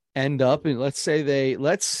end up and let's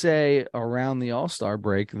say around the All-Star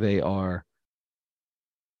break, they are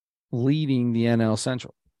leading the NL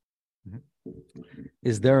Central.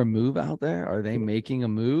 Is there a move out there? Are they making a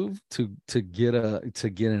move to get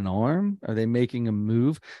an arm? Are they making a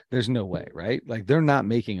move? There's no way, right? Like they're not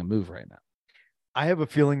making a move right now. I have a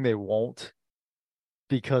feeling they won't,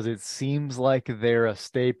 because it seems like they're a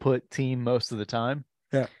stay put team most of the time.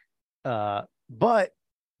 Yeah. But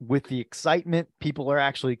with the excitement, people are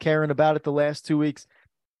actually caring about it the last 2 weeks.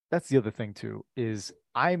 That's the other thing too, is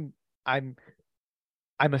I'm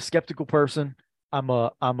a skeptical person. I'm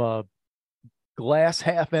a glass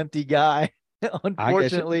half empty guy.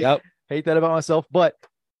 Unfortunately, hate that about myself, but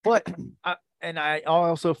I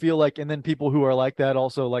also feel like, and then people who are like that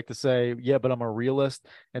also like to say, yeah, but I'm a realist,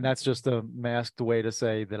 and that's just a masked way to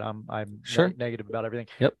say that I'm sure negative about everything.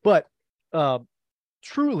 Yep. But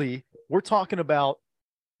truly, we're talking about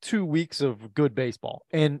 2 weeks of good baseball.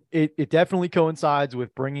 And it definitely coincides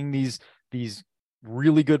with bringing these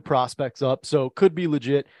really good prospects up. So could be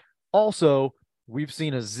legit. Also, we've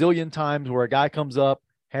seen a zillion times where a guy comes up,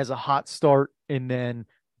 has a hot start, and then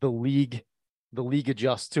the league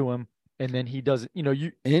adjusts to him, and then he doesn't.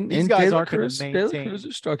 These guys aren't going to maintain. De La Cruz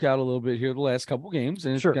has struck out a little bit here the last couple games,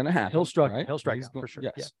 and it's going to happen. He'll strike. Right? He'll strike out for sure.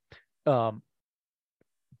 Yes. Yeah.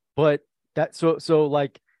 But that so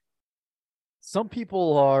like some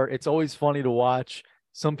people are. It's always funny to watch.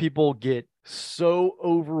 Some people get so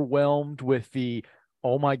overwhelmed with the,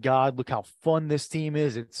 oh my God, look how fun this team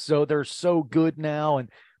is. They're so good now. And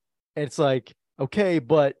it's like, okay,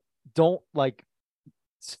 but don't like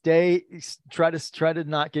try to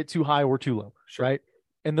not get too high or too low. Sure. Right.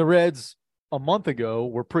 And the Reds a month ago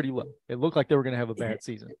were pretty low. It looked like they were going to have a bad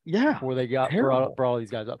season. Yeah. Before they brought all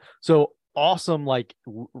these guys up. So awesome. Like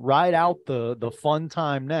ride out the fun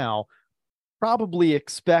time now. Probably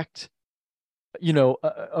expect,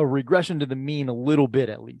 a regression to the mean a little bit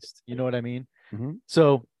at least. You know what I mean? Mm-hmm.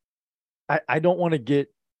 So I don't want to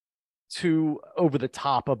get too over the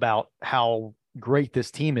top about how great this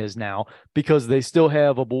team is now, because they still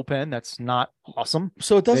have a bullpen that's not awesome.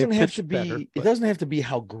 So it doesn't have to be it doesn't have to be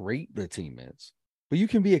how great the team is, but you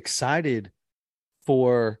can be excited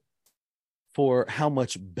for how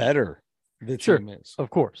much better the team is. Of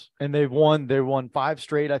course. And they won 5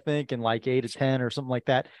 straight, I think, and like 8 to 10 or something like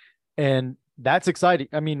that. And that's exciting.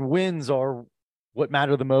 I mean, wins are what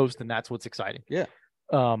matter the most, and that's what's exciting. Yeah.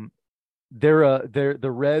 The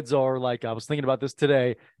Reds are like, I was thinking about this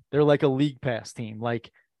today. They're like a league pass team.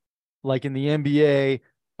 Like in the NBA,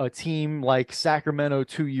 a team like Sacramento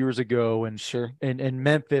 2 years ago and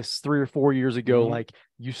Memphis 3 or 4 years ago, Mm-hmm. like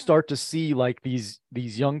you start to see like these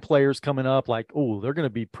young players coming up, like, oh, they're going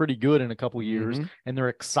to be pretty good in a couple of years, Mm-hmm. and they're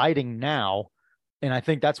exciting now. And I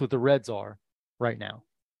think that's what the Reds are right now.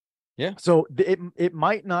 Yeah. So it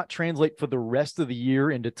might not translate for the rest of the year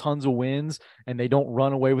into tons of wins and they don't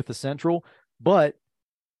run away with the Central, but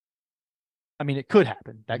I mean, it could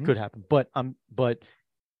happen. That could happen. But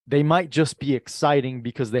they might just be exciting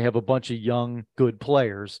because they have a bunch of young, good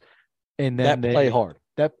players, and then play hard.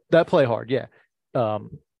 That play hard, yeah. How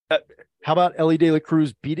about Ellie De La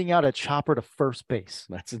Cruz beating out a chopper to first base?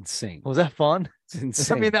 That's insane. Was that fun? It's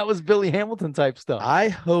insane. I mean, that was Billy Hamilton type stuff. I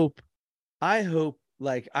hope.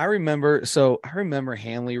 Like I remember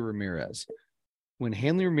Hanley Ramirez. When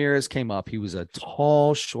Hanley Ramirez came up, he was a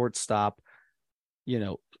tall shortstop,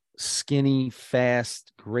 skinny,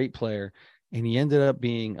 fast, great player. And he ended up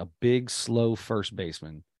being a big, slow first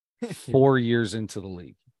baseman 4 years into the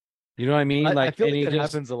league. You know what I mean? I feel like it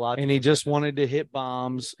happens a lot. And he just wanted to hit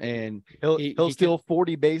bombs, and he'll steal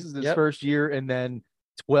 40 bases his first year and then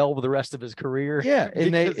 12 the rest of his career. Yeah.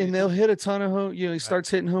 And they'll hit a ton of home, he starts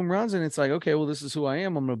hitting home runs, and it's like, okay, well, this is who I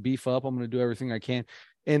am. I'm going to beef up. I'm going to do everything I can.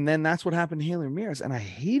 And then that's what happened to Hanley Ramirez. And I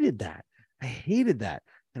hated that.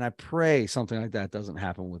 And I pray something like that doesn't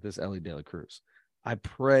happen with this Ellie De La Cruz. I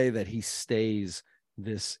pray that he stays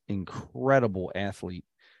this incredible athlete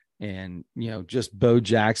and, just Bo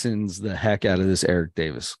Jackson's the heck out of this Eric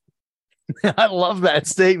Davis. I love that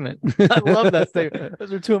statement.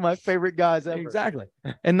 Those are two of my favorite guys ever. Exactly.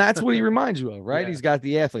 And that's what he reminds you of, right? Yeah. He's got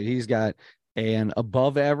the athlete. He's got an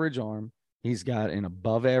above average arm. He's got an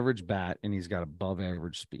above average bat, and he's got above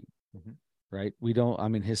average speed. Mm-hmm. Right.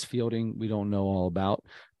 His fielding, we don't know all about,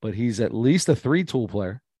 but he's at least a 3-tool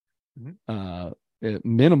player. Mm-hmm.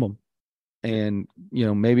 Minimum. And,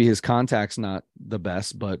 maybe his contact's not the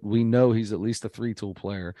best, but we know he's at least a 3-tool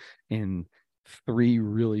player in 3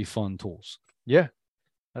 really fun tools. Yeah,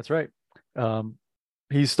 that's right.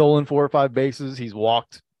 He's stolen 4 or 5 bases. He's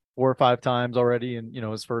walked 4 or 5 times already in,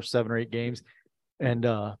 his first 7 or 8 games. And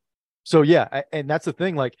so, yeah. And that's the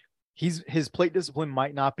thing, like his plate discipline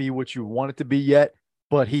might not be what you want it to be yet,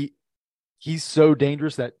 but he's so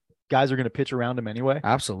dangerous that guys are going to pitch around him anyway.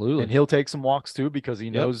 Absolutely. And he'll take some walks too, because he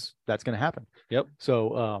knows that's going to happen. Yep.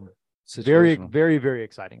 So, very, very, very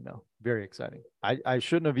exciting though. Very exciting. I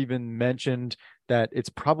shouldn't have even mentioned that it's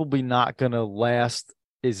probably not going to last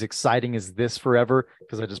as exciting as this forever,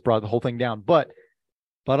 because I just brought the whole thing down. But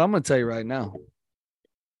I'm going to tell you right now,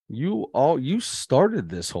 you started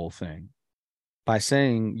this whole thing by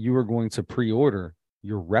saying you were going to pre-order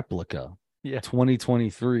your replica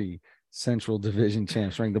 2023 Central Division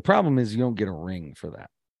Champs ring. The problem is you don't get a ring for that.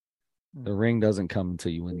 The ring doesn't come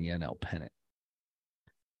until you win the NL pennant.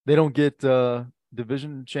 They don't get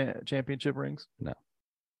division championship rings? No.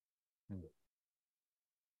 You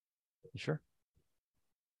sure?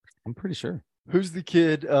 I'm pretty sure. Who's the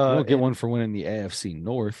kid? You don't get one for winning the AFC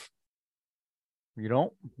North. You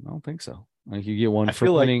don't? I don't think so. Like you get one I for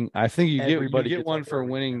feel like winning. I think you everybody get gets one like for early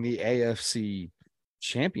winning now. the AFC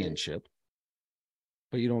championship,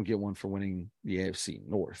 but you don't get one for winning the AFC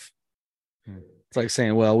North. It's like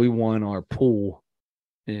saying, well, we won our pool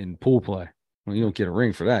in pool play. Well, you don't get a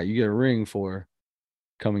ring for that. You get a ring for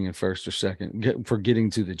coming in first or second, for getting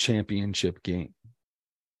to the championship game.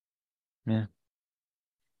 Yeah.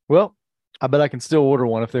 Well, I bet I can still order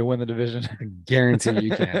one if they win the division. I guarantee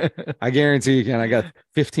you can. I guarantee you can. I got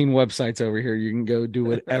 15 websites over here. You can go do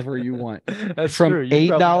whatever you want. That's from true. You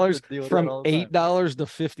probably have $8 to deal with that from all the time. $8 to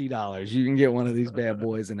 $50. You can get one of these bad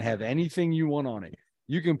boys and have anything you want on it.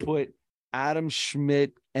 You can put Adam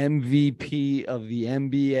Schmidt, MVP of the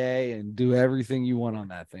NBA, and do everything you want on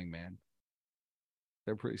that thing, man.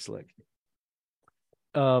 They're pretty slick.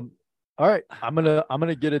 All right. I'm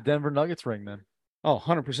gonna get a Denver Nuggets ring then. Oh,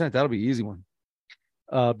 100%. That'll be an easy one.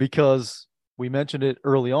 Because we mentioned it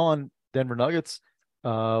early on, Denver Nuggets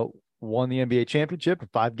won the NBA championship in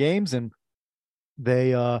 5 games, and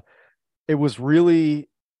they it was really,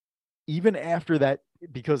 even after that,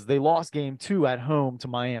 because they lost game 2 at home to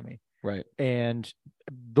Miami. Right. And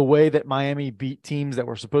the way that Miami beat teams that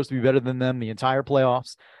were supposed to be better than them the entire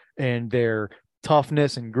playoffs, and their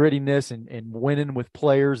toughness and grittiness and winning with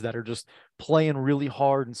players that are just playing really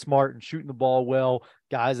hard and smart and shooting the ball well,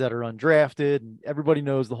 guys that are undrafted, and everybody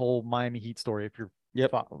knows the whole Miami Heat story if you're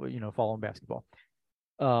following basketball.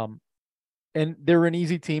 And they're an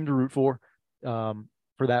easy team to root for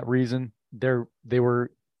that reason. They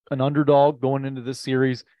were an underdog going into this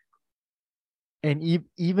series. And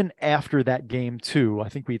even after that game 2, I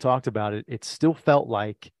think we talked about it, it still felt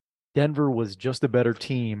like Denver was just a better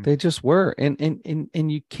team. They just were. And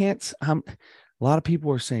you can't, a lot of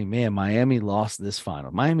people are saying, man, Miami lost this final.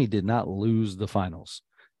 Miami did not lose the finals.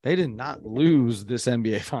 They did not lose this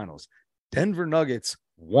NBA finals. Denver Nuggets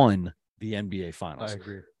won the NBA finals. I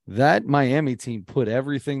agree. That Miami team put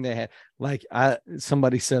everything they had. Like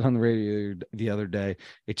somebody said on the radio the other day,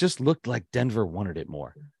 it just looked like Denver wanted it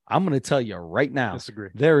more. I'm going to tell you right now, Disagree.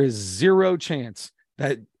 There is zero chance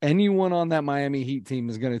that anyone on that Miami Heat team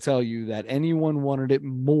is going to tell you that anyone wanted it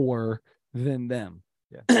more than them.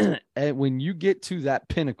 Yeah. And when you get to that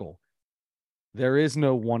pinnacle, there is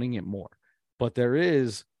no wanting it more, but there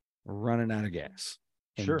is running out of gas.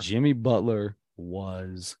 And sure. Jimmy Butler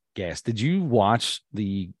was gassed. Did you watch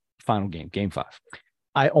the final game, game 5?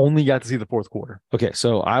 I only got to see the fourth quarter. Okay.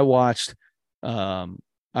 So I watched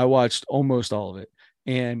almost all of it.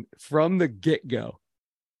 And from the get-go,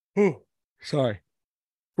 from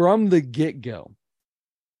the get-go,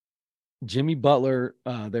 Jimmy Butler,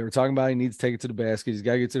 they were talking about he needs to take it to the basket. He's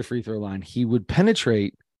got to get to the free throw line. He would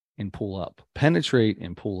penetrate and pull up, penetrate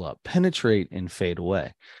and pull up, penetrate and fade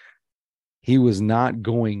away. He was not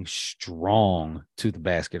going strong to the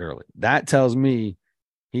basket early. That tells me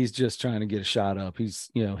he's just trying to get a shot up.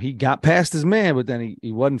 He got past his man, but then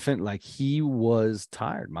he wasn't fit. Like, he was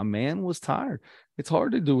tired. My man was tired. It's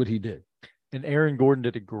hard to do what he did. And Aaron Gordon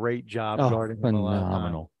did a great job guarding him.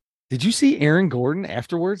 Phenomenal. Did you see Aaron Gordon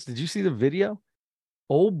afterwards? Did you see the video?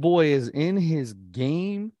 Old boy is in his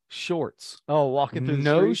game shorts. Oh, walking through the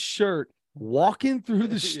no street? Shirt, walking through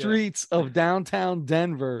the streets of downtown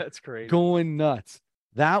Denver. That's crazy. Going nuts.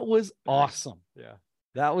 That was awesome. Yeah.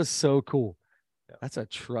 That was so cool. Yeah. That's a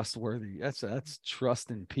trustworthy. That's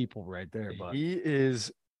trusting people right there. But he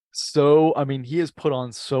is so, he has put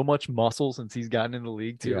on so much muscle since he's gotten in the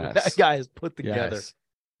league too. Yes. That guy is put together. Yes.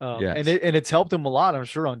 And it's helped him a lot, I'm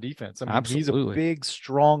sure, on defense. He's a big,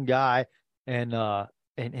 strong guy, and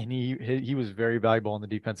he was very valuable on the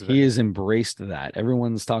defensive end. He has embraced that.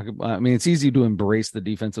 Everyone's talking about, it's easy to embrace the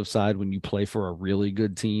defensive side when you play for a really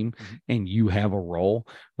good team and you have a role.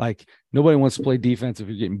 Like, nobody wants to play defense if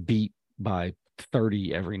you're getting beat by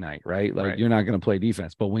 30 every night, right? Like, you're not going to play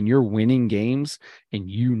defense. But when you're winning games and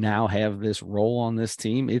you now have this role on this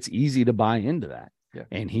team, it's easy to buy into that. Yeah.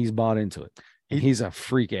 And he's bought into it. And he's a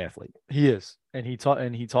freak athlete. He is. And he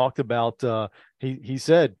talked about he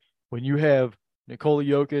said, when you have Nikola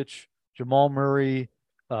Jokic, Jamal Murray,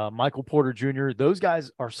 Michael Porter Jr., those guys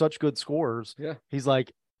are such good scorers. Yeah. He's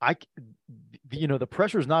like, the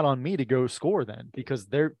pressure's not on me to go score then, because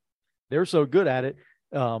they're so good at it.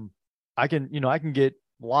 I can get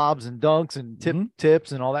lobs and dunks and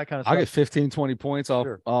tips and all that kind of stuff. I get 15, 20 points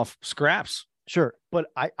off scraps. Sure. But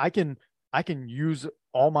I can use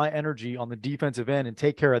all my energy on the defensive end and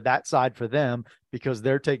take care of that side for them, because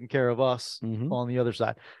they're taking care of us on the other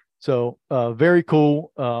side. So very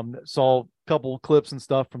cool. Saw a couple clips and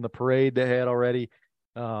stuff from the parade they had already.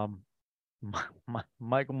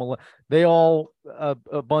 Michael Malone, they all, a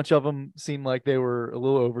bunch of them seemed like they were a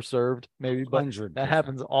little overserved maybe, but 100%. That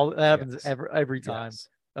happens every time.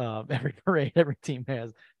 Every parade, every team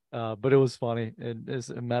has. But it was funny. And as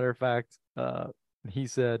a matter of fact, he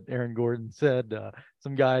said, Aaron Gordon said,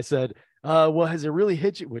 some guy said, well, has it really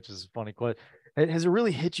hit you? Which is a funny question. Has it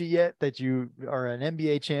really hit you yet that you are an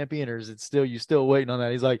NBA champion, or is it still you still waiting on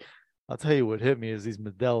that? He's like, I'll tell you what hit me is these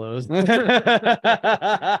Modelo's. That's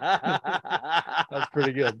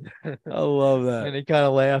pretty good. I love that. And he kind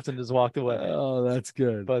of laughed and just walked away. Oh, that's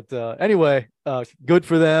good. But anyway, good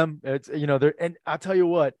for them. It's they're, and I'll tell you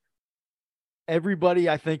what, everybody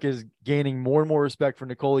I think is gaining more and more respect for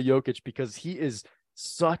Nikola Jokic because he is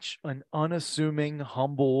such an unassuming,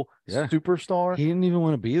 humble superstar. He didn't even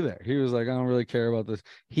want to be there. He was like, I don't really care about this.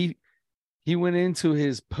 He went into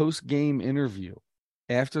his post-game interview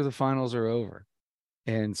after the finals are over,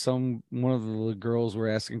 and one of the girls were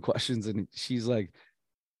asking questions, and she's like,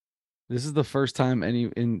 this is the first time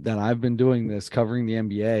that I've been doing this, covering the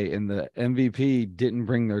NBA, and the MVP didn't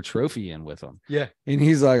bring their trophy in with them. Yeah. And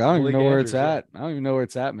he's like, I don't even know where it's at. I don't even know where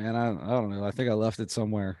it's at, man. I don't know. I think I left it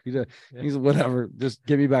somewhere. He's whatever. Just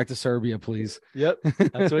get me back to Serbia, please. Yep.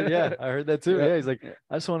 That's what, I heard that too. Yeah. He's like,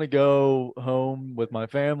 I just want to go home with my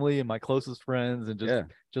family and my closest friends and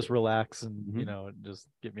just relax and, just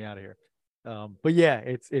get me out of here. But yeah,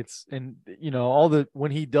 it's, and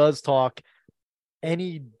when he does talk,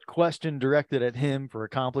 any question directed at him for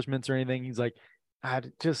accomplishments or anything, he's like, I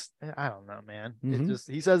don't know, man. It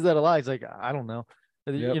he says that a lot. He's like, I don't know.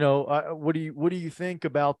 What do you think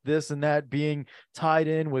about this and that being tied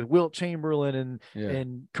in with Wilt Chamberlain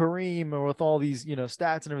and Kareem, or with all these,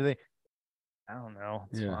 stats and everything? I don't know.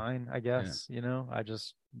 It's fine, I guess.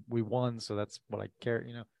 We won, so that's what I care.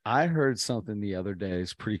 I heard something the other day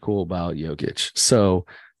is pretty cool about Jokic. So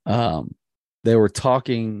they were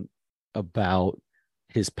talking about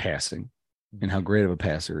his passing and how great of a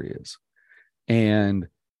passer he is. And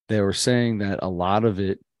they were saying that a lot of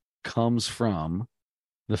it comes from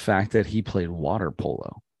the fact that he played water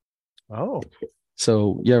polo. Oh.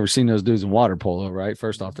 So you ever seen those dudes in water polo, right?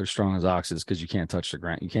 First off, they're strong as oxes because you can't touch the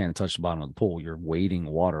ground. You can't touch the bottom of the pool. You're wading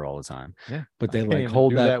water all the time. Yeah. But they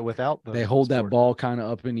hold that without they hold that ball kind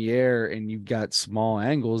of up in the air, and you've got small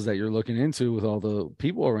angles that you're looking into with all the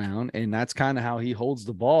people around. And that's kind of how he holds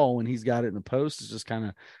the ball when he's got it in the post. It's just kind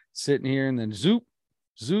of sitting here and then zoop.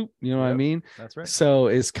 You know what I mean? That's right. So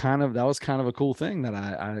that was kind of a cool thing that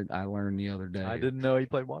I learned the other day. I didn't know he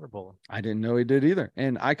played water polo. I didn't know he did either.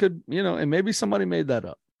 And I could, and maybe somebody made that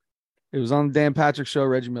up. It was on the Dan Patrick show.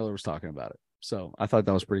 Reggie Miller was talking about it. So I thought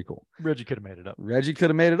that was pretty cool. Reggie could have made it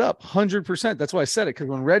up. 100%. That's why I said it. Because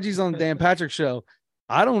when Reggie's on the Dan Patrick show,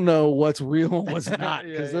 I don't know what's real and what's not,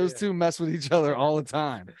 because those two mess with each other all the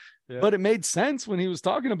time. Yeah. But it made sense when he was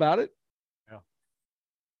talking about it.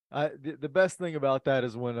 The best thing about that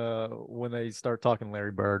is when they start talking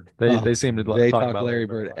Larry Bird, they seem to talk about Larry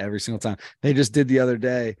Bird every single time. They just did the other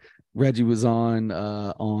day. Reggie was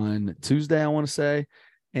on Tuesday, I want to say,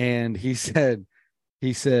 and he said,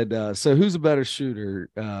 so who's a better shooter,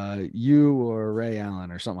 you or Ray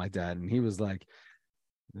Allen or something like that? And he was like,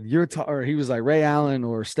 or he was like Ray Allen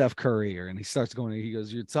or Steph Curry, and he starts going. He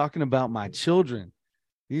goes, you're talking about my children.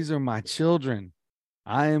 These are my children.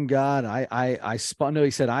 I am God. I spawn. No, he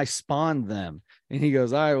said, I spawned them. And he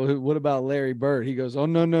goes, all right, well, what about Larry Bird? He goes, oh,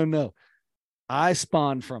 no. I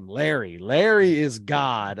spawned from Larry. Larry is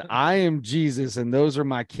God. I am Jesus. And those are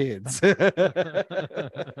my kids. Love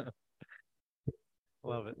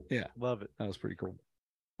it. Yeah. Love it. That was pretty cool.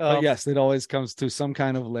 But yes, it always comes to some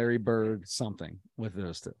kind of Larry Bird something with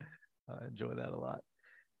those two. I enjoy that a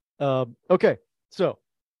lot. Okay. So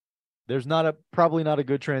there's probably not a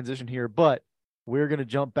good transition here, but we're going to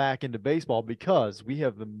jump back into baseball because we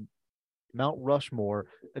have the Mount Rushmore,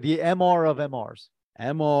 the MR of MRs.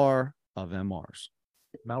 MR of MRs.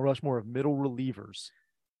 Mount Rushmore of middle relievers.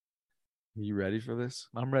 Are you ready for this?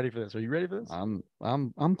 I'm ready for this. Are you ready for this?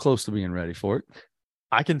 I'm close to being ready for it.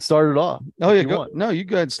 I can start it off. Oh yeah, go. No, you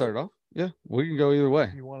go ahead and start it off. Yeah, we can go either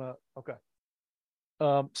way. You want to? Okay.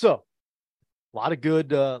 So a lot of good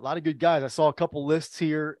guys. I saw a couple lists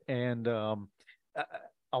here, and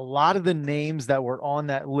a lot of the names that were on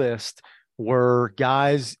that list were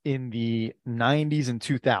guys in the 90s and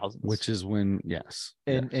 2000s, which is when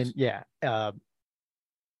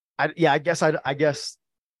I guess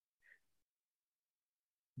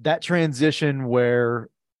that transition where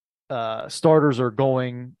starters are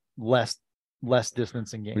going less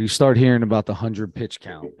distance in games. You start hearing about the 100 pitch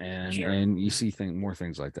count, and you see more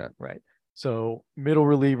things like that, right? So middle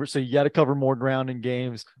reliever, so you got to cover more ground in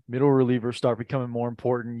games. Middle relievers start becoming more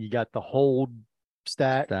important. You got the hold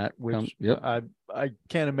stat which I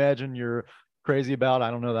can't imagine you're crazy about.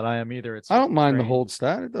 I don't know that I am either. I don't mind the strange. hold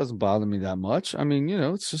stat. It doesn't bother me that much. I mean,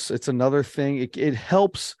 it's another thing. It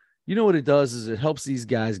helps. You know what it does is it helps these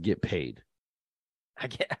guys get paid. I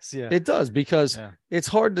guess, yeah. It does, because it's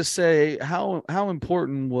hard to say how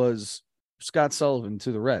important was Scott Sullivan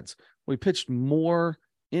to the Reds. We pitched more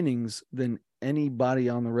innings than anybody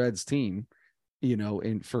on the Reds team,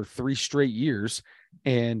 for 3 straight years.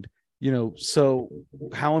 And, so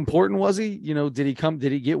how important was he? Did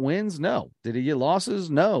he get wins? No. Did he get losses?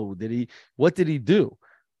 No. What did he do?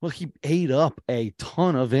 Well, he ate up a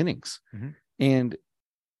ton of innings and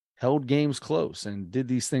held games close and did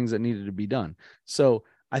these things that needed to be done. So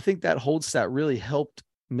I think that hold stat really helped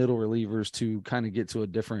middle relievers to kind of get to a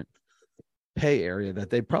different pay area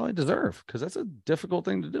that they probably deserve, because that's a difficult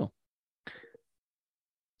thing to do.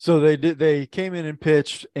 So they came in and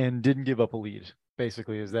pitched and didn't give up a lead.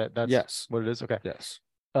 Basically, that's yes. what it is? Okay. Yes.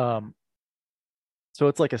 So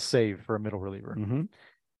it's like a save for a middle reliever. Mm-hmm.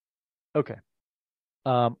 Okay.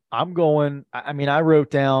 I'm going, I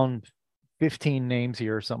wrote down 15 names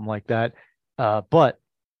here or something like that. But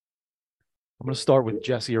I'm going to start with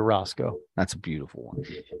Jesse Orosco. That's a beautiful one.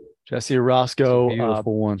 Jesse Orosco.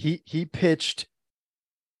 Beautiful one. He pitched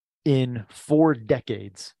in 4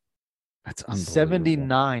 decades. That's unbelievable.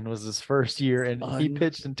 79 was his first year, and he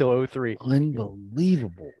pitched until 03.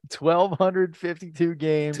 Unbelievable. 1,252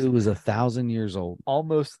 games. Dude was 1,000 years old.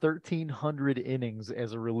 Almost 1,300 innings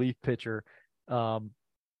as a relief pitcher. And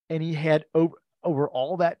he had over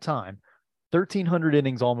all that time, 1,300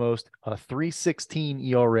 innings almost, a 3.16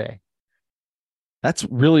 ERA. That's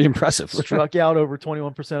really impressive. Struck out over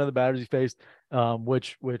 21% of the batters he faced,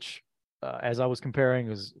 which as I was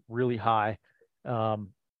comparing, is really high.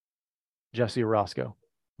 Jesse Orosco.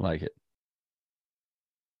 Like it.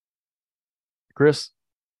 Chris,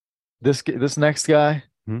 this next guy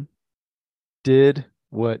did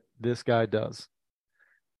what this guy does.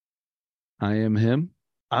 I am him.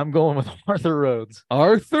 I'm going with Arthur Rhodes.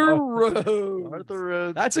 Arthur Rhodes. Arthur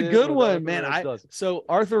Rhodes. That's a good one, man. So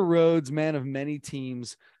Arthur Rhodes, man of many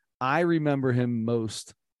teams. I remember him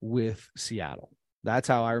most with Seattle. That's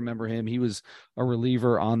how I remember him. He was a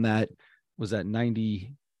reliever on that. Was that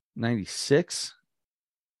 96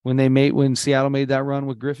 when Seattle made that run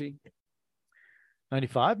with Griffey?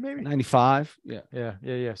 95, maybe 95.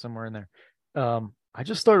 Yeah. Somewhere in there. I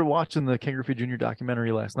just started watching the Ken Griffey Jr.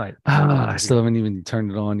 documentary last night. I still haven't even turned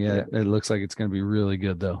it on yet. Yeah. It looks like it's going to be really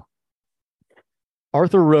good, though.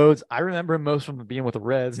 Arthur Rhodes, I remember him most from being with the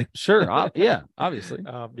Reds. Sure. Yeah, obviously.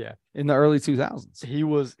 In the early 2000s. He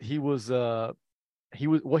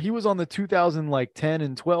was on the 2010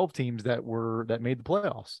 and 12 teams that made the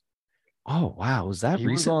playoffs. Oh, wow. Was that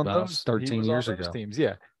recent? On those 13 years ago. Teams,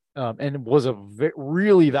 yeah. And was a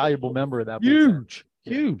really valuable member of that. Huge.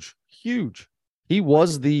 He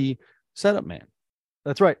was the setup man.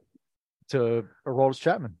 That's right. To Aroldis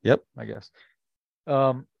Chapman. Yep. I guess.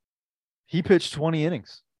 He pitched 20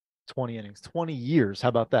 innings. 20 years. How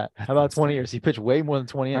about that? How about 20 years? He pitched way more than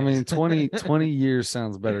 20 innings. I mean, 20 years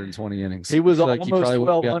sounds better than 20 innings. He was almost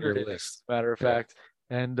 1,200 innings, matter of fact.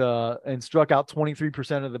 And struck out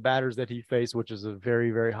 23% of the batters that he faced, which is a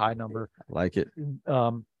very, very high number. I like it.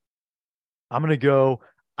 I'm going to go.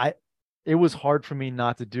 It was hard for me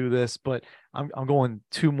not to do this, but I'm going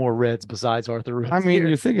 2 more Reds besides Arthur Rhodes. I mean,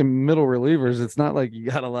 you're thinking middle relievers. It's not like you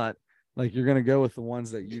got a lot. Like, you're going to go with the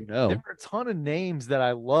ones that you know. There were a ton of names that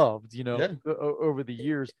I loved, over the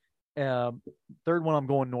years. Third one, I'm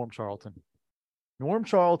going Norm Charlton. Norm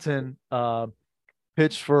Charlton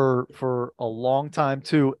pitched for a long time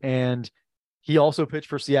too, and he also pitched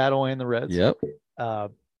for Seattle and the Reds. Yep.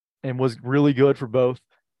 And was really good for both.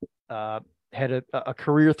 Had a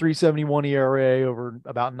career 3.71 ERA over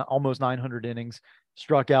about almost 900 innings.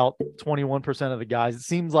 Struck out 21% of the guys. It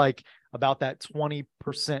seems like about that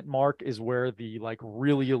 20% mark is where the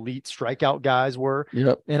really elite strikeout guys were.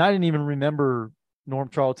 Yep. And I didn't even remember Norm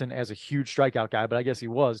Charlton as a huge strikeout guy, but I guess he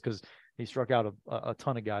was, because he struck out a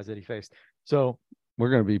ton of guys that he faced. So we're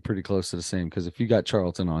going to be pretty close to the same, because if you got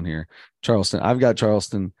Charlton on here, I've got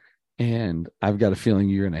Charleston, and I've got a feeling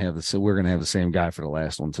we're going to have the same guy for the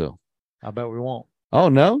last one too. I bet we won't. Oh,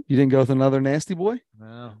 no? You didn't go with another nasty boy?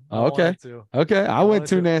 No. Okay. Okay. I went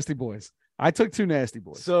 2 nasty boys. I took 2 nasty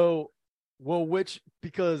boys. So,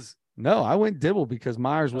 because no, I went Dibble because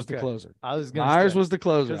Myers was the closer. Myers was the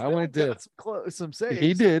closer. I went Dibble. Some saves.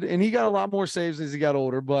 He did, and he got a lot more saves as he got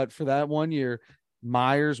older. But for that 1 year,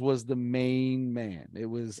 Myers was the main man. It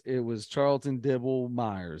was Charlton, Dibble,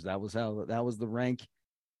 Myers. That was the rank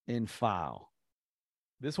and file.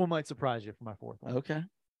 This one might surprise you for my 4th one. Okay.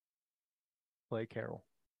 Clay Carroll.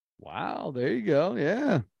 Wow, there you go.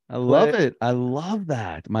 Yeah. I Clay, love it. I love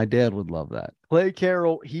that. My dad would love that. Clay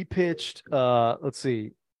Carroll, he pitched, let's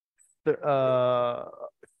see, uh,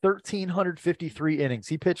 1,353 innings.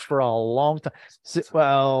 He pitched for a long time.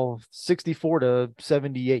 Well, 64 to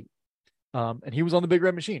 78. And he was on the Big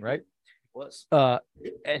Red Machine, right? Was.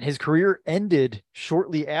 And his career ended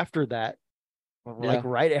shortly after that, like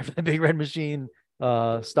right after the Big Red Machine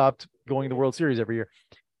stopped going to the World Series every year.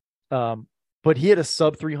 But he had a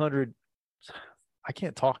sub 300. I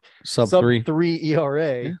can't talk. Sub three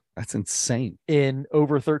ERA. Yeah, that's insane. In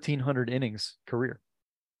over 1,300 innings career.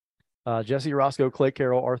 Jesse Roscoe, Clay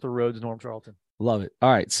Carroll, Arthur Rhodes, Norm Charlton. Love it.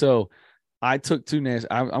 All right, so I took two nasty.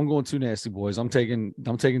 I'm going two nasty boys. I'm taking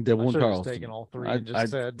Dibble and Charleston. Taking all three and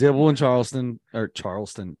just said Dibble and Charleston.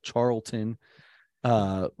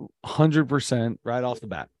 100% right off the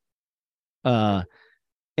bat.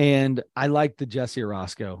 And I like the Jesse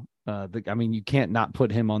Orosco. I mean, you can't not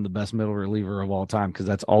put him on the best middle reliever of all time because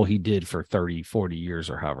that's all he did for 30, 40 years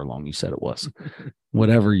or however long you said it was.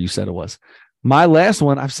 Whatever you said it was. My last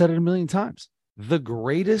one, I've said it a million times. The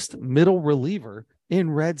greatest middle reliever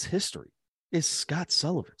in Reds history is Scott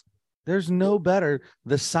Sullivan. There's no better.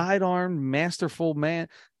 The sidearm, masterful man.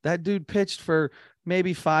 That dude pitched for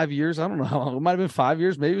maybe 5 years. I don't know how long. It might have been 5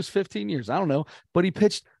 years. Maybe it was 15 years. I don't know. But he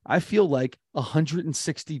pitched, I feel like,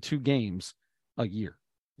 162 games a year.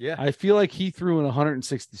 Yeah. I feel like he threw in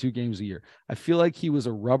 162 games a year. I feel like he was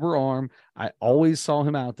a rubber arm. I always saw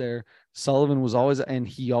him out there. Sullivan was always, and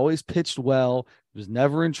he always pitched well. He was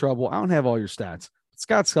never in trouble. I don't have all your stats.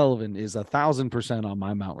 Scott Sullivan is 1,000% on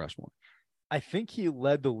my Mount Rushmore. I think he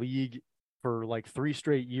led the league for like 3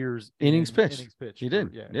 straight years. Innings pitched. He did.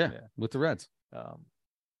 Yeah. With the Reds.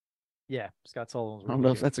 Yeah, Scott Sullivan. I don't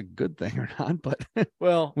know if that's a good thing or not, but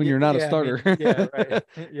well, when you're not a starter, right.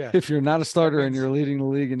 Yeah. If you're not a starter and you're leading the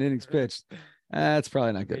league in innings pitched, that's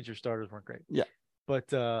probably not good. Major starters weren't great. Yeah,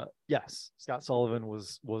 but yes, Scott Sullivan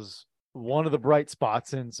was one of the bright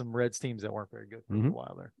spots in some Reds teams that weren't very good for a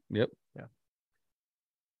while there. Yep. Yeah.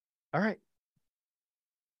 All right.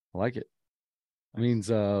 I like it. Nice. Means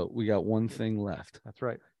we got one thing left. That's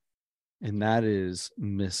right. And that is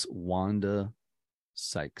Miss Wanda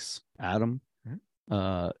Sykes. Adam,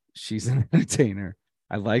 she's an entertainer.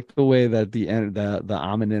 I like the way that the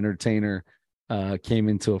I'm an entertainer came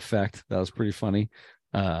into effect. That was pretty funny.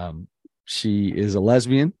 She is a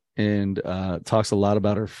lesbian and talks a lot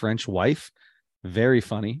about her French wife. Very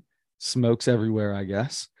funny. Smokes everywhere, I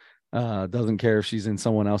guess. Doesn't care if she's in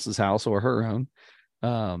someone else's house or her own.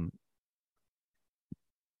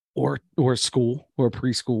 Or school or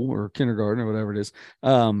preschool or kindergarten or whatever it is.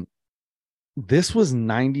 This was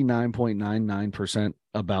 99.99%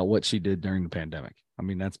 about what she did during the pandemic. I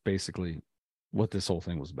mean, that's basically what this whole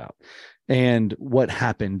thing was about and what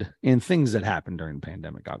happened and things that happened during the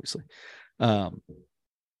pandemic, obviously.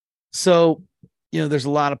 So, there's a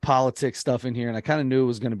lot of politics stuff in here, and I kind of knew it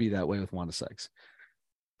was going to be that way with Wanda Sykes.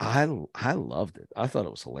 I loved it. I thought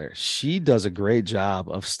it was hilarious. She does a great job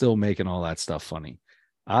of still making all that stuff funny.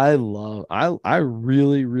 I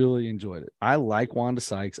really, really enjoyed it. I like Wanda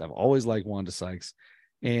Sykes. I've always liked Wanda Sykes.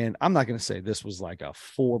 And I'm not going to say this was like a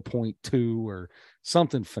 4.2 or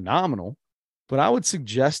something phenomenal, but I would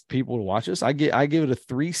suggest people to watch this. I give it a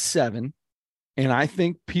 3.7, and I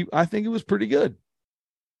think it was pretty good.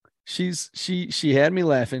 She had me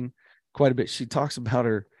laughing quite a bit. She talks about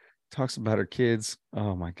her kids.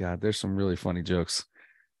 Oh my God, there's some really funny jokes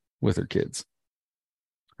with her kids.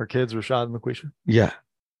 Her kids, Rashad and LaQuisha. Yeah.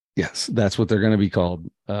 Yes, that's what they're going to be called.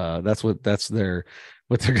 That's what they're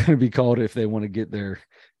going to be called if they want to get their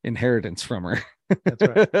inheritance from her. That's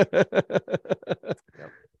right.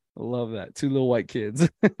 Yep. I love that. 2 little white kids.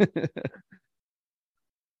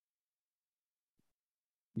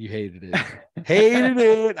 You hated it. Hated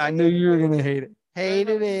it. I knew you were going to hate it.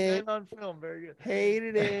 Hated it. On film, very good.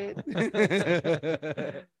 Hated it.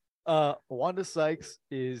 Wanda Sykes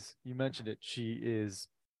is, you mentioned it, she is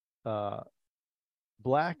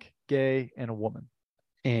Black, gay, and a woman.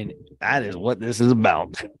 And that is what this is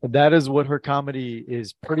about. That is what her comedy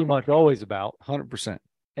is pretty much always about. 100%.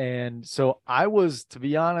 And so I was, to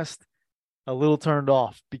be honest, a little turned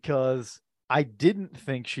off because I didn't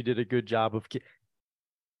think she did a good job of.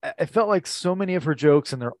 It felt like so many of her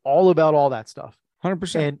jokes, and they're all about all that stuff.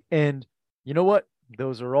 100%. And you know what?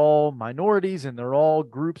 Those are all minorities, and they're all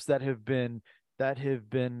groups that have been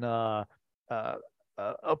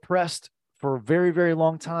oppressed for a very, very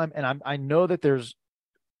long time. And I know that there's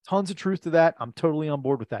tons of truth to that. I'm totally on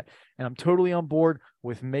board with that. And I'm totally on board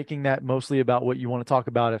with making that mostly about what you want to talk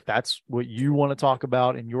about. If that's what you want to talk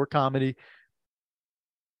about in your comedy,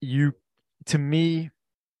 to me,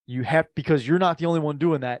 you have, because you're not the only one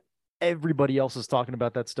doing that. everybody else is talking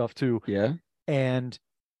about that stuff too. Yeah. And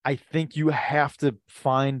I think you have to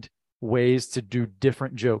find ways to do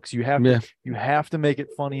different jokes. You have to make it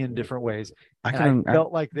funny in different ways. I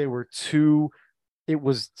felt like they were it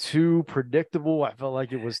was too predictable. I felt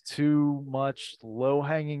like it was too much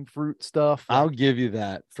low-hanging fruit stuff. I'll give you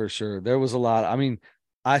that for sure. There was a lot. I mean,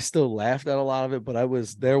 I still laughed at a lot of it, but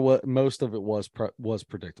most of it was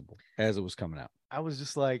predictable as it was coming out. I was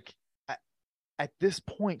just like, at this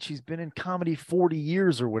point, she's been in comedy 40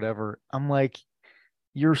 years or whatever. I'm like,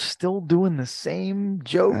 you're still doing the same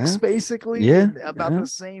jokes basically about the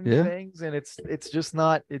same things. And it's just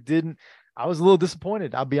not, I was a little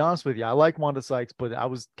disappointed. I'll be honest with you. I like Wanda Sykes, but I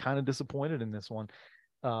was kind of disappointed in this one.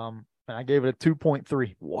 And I gave it a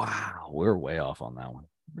 2.3. Wow. We're way off on that one.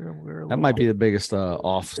 That might be the biggest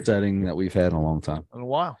offsetting that we've had in a long time. In a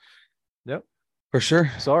while. Yep. For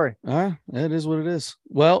sure. Sorry. It is what it is.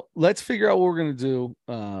 Well, let's figure out what we're going to do.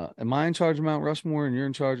 Am I in charge of Mount Rushmore and you're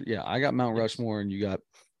in charge? Yeah, I got Mount Rushmore and you got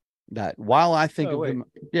that. While I think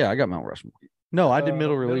I got Mount Rushmore. No, I did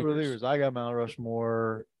middle relievers. I got Mount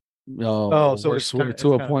Rushmore. So it's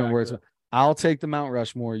to a point where I'll take the Mount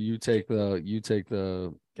Rushmore. You take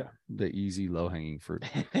the easy low hanging fruit.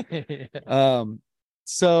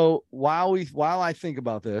 So while I think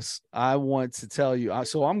about this, I want to tell you.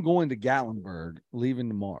 So I'm going to Gatlinburg, leaving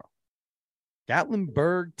tomorrow.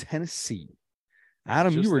 Gatlinburg, Tennessee.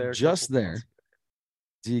 Adam, you were just there.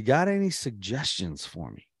 Do you got any suggestions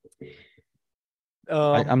for me?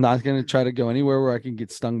 I'm not going to try to go anywhere where I can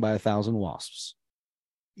get stung by 1,000 wasps.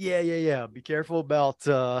 Yeah. Be careful about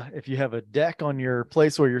if you have a deck on your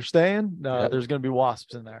place where you're staying. There's going to be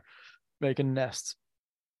wasps in there making nests.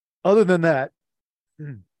 Other than that,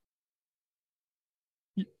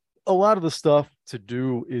 a lot of the stuff to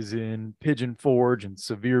do is in Pigeon Forge and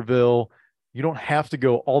Sevierville. You don't have to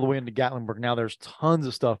go all the way into Gatlinburg. Now there's tons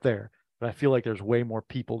of stuff there, but I feel like there's way more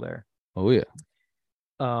people there. Oh yeah.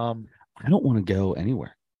 I don't want to go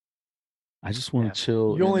anywhere. I just want to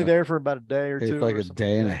chill. You're only there for about a day or two. It's like a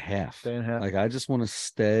day and a half. Like I just want to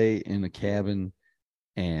stay in a cabin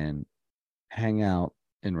and hang out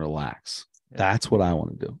and relax. Yeah. That's what I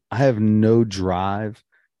want to do. I have no drive,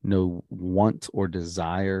 no want or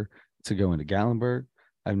desire to go into Gatlinburg.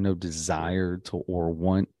 I have no desire to or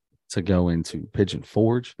want to go into Pigeon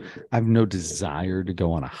Forge. I have no desire to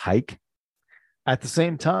go on a hike. At the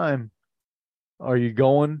same time, are you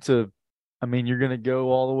going to, you're going to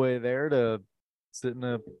go all the way there to sit in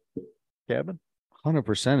a cabin?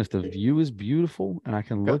 100%. If the view is beautiful and I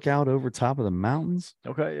can look out over top of the mountains.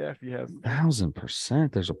 Okay. Yeah. If you have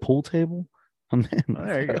 1,000%, there's a pool table. I'm in. Oh,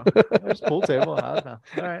 there you go. There's a pool table. I don't know.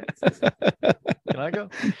 All right. Can I go?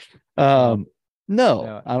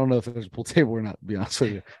 No, I don't know if there's a pool table or not, to be honest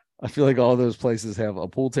with you. I feel like all those places have a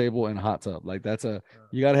pool table and a hot tub. Like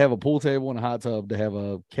you got to have a pool table and a hot tub to have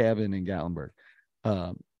a cabin in Gatlinburg.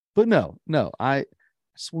 But no, I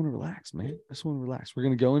just want to relax, man. I just want to relax. We're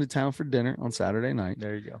going to go into town for dinner on Saturday night.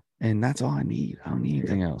 There you go. And that's all I need. I don't need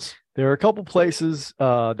anything else. There are a couple places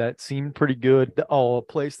that seemed pretty good. A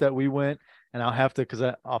place that we went, and I'll have to, because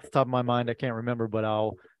off the top of my mind, I can't remember, but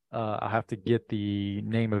I'll have to get the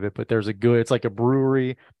name of it. But it's like a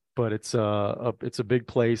brewery, but it's a big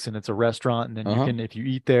place and it's a restaurant. And then you can, if you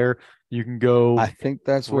eat there, you can go. I think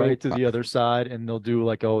that's right to the other side, and they'll do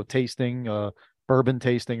like a tasting, bourbon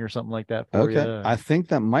tasting or something like that for you. I think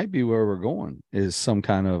that might be where we're going, is some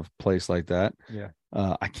kind of place like that. Yeah.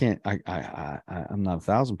 I'm not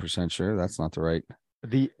 1,000% sure. That's not the right.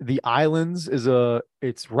 The Islands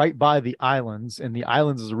it's right by the Islands, and the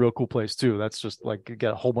Islands is a real cool place too. That's just like you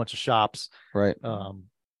get a whole bunch of shops. Right.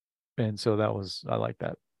 And so I like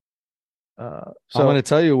that. So I'm going to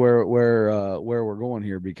tell you where we're going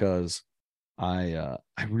here, because I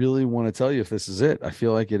really want to tell you if this is it. I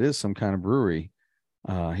feel like it is some kind of brewery.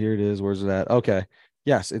 Here it is. Where's it at? Okay.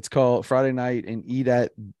 Yes, it's called Friday Night and Eat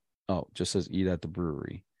at. Oh, it just says eat at the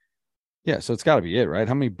brewery. Yeah, so it's got to be it, right?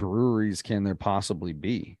 How many breweries can there possibly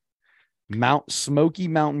be? Smoky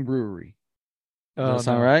Mountain Brewery. Does that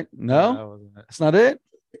sound right? No, that's not it.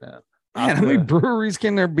 Yeah. Man, how many breweries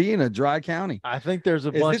can there be in a dry county? I think there's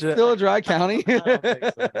a bunch. Is it still a dry county? I don't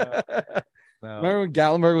think so, no. Remember when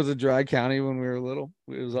Gatlinburg was a dry county when we were little?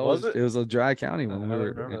 It was a dry county when we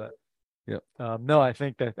were. Remember that. Yep. No, I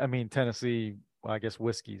think that. Tennessee. Well, I guess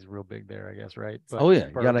whiskey's real big there. I guess, right? But you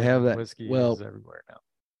got to have that. Whiskey is everywhere now.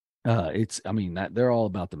 They're all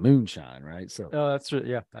about the moonshine, right? So that's true.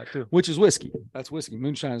 Yeah, that too. Which is whiskey. That's whiskey.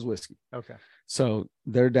 Moonshine is whiskey. Okay. So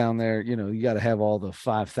they're down there, you got to have all the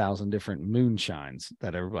 5,000 different moonshines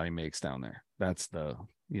that everybody makes down there. That's I'm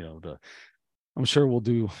sure we'll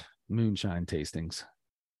do moonshine tastings.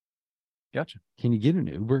 Gotcha. Can you get an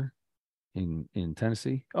Uber in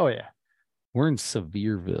Tennessee? Oh yeah. We're in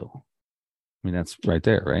Sevierville. I mean, that's right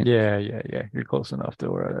there, right? Yeah. You're close enough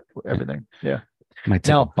to everything. Yeah. I might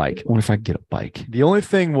take a bike. I wonder if I can get a bike. The only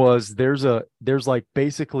thing was there's like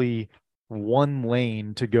basically one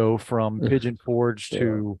lane to go from Pigeon Forge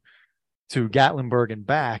to Gatlinburg and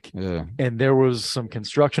back. Yeah. And there was some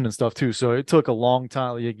construction and stuff too. So it took a long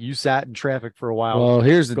time. Like, you sat in traffic for a while. Well,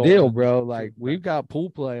 here's the deal, bro. Like, we've got pool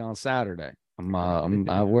play on Saturday. I'm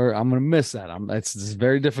gonna miss that. It's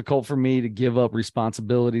very difficult for me to give up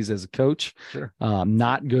responsibilities as a coach. Sure. I'm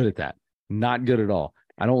not good at that. Not good at all.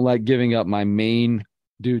 I don't like giving up my main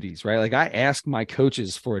duties, right? Like, I ask my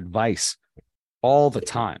coaches for advice all the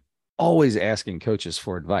time, always asking coaches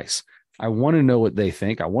for advice. I want to know what they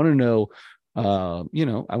think. I want to know,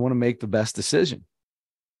 I want to make the best decision.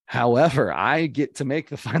 However, I get to make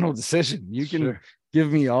the final decision. You can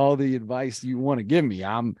give me all the advice you want to give me.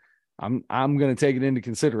 I'm going to take it into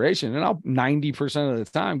consideration, and I'll 90% of the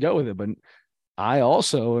time go with it. But I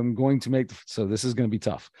also am going to so this is going to be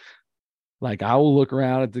tough. Like, I will look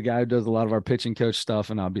around at the guy who does a lot of our pitching coach stuff,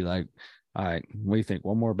 and I'll be like, all right, what do you think?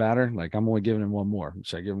 One more batter? Like, I'm only giving him one more.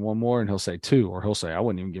 Should I give him one more? And he'll say two, or he'll say, I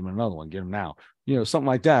wouldn't even give him another one. Get him now. Something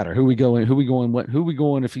like that. Or who we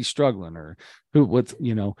going if he's struggling, or we'll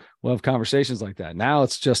have conversations like that. Now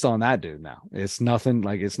it's just on that dude. Now it's nothing,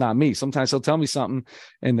 like, it's not me. Sometimes he'll tell me something,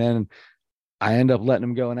 and then I end up letting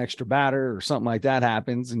him go an extra batter, or something like that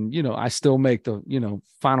happens. And, I still make the,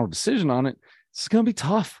 final decision on it. It's going to be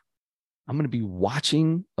tough. I'm going to be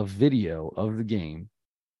watching a video of the game.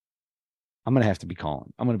 I'm going to have to be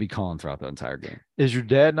calling. I'm going to be calling throughout the entire game. Is your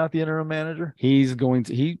dad not the interim manager? He's going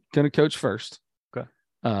to coach first. Okay.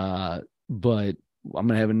 But I'm going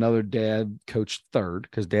to have another dad coach third,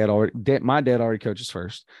 because my dad already coaches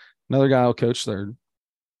first. Another guy will coach third.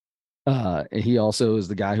 And he also is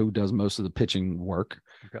the guy who does most of the pitching work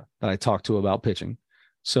that I talk to about pitching.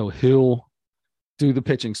 So he'll do the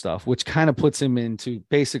pitching stuff, which kind of puts him into,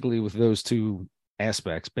 basically, with those two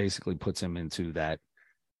aspects, basically puts him into that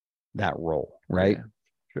role, right? Yeah,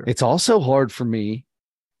 sure. It's also hard for me.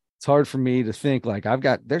 It's hard for me to think, like,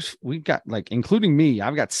 we've got, like, including me,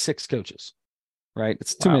 I've got 6 coaches, right?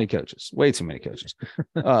 It's too many coaches, way too many coaches.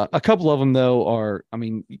 A couple of them, though, are,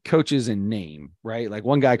 coaches in name, right? Like,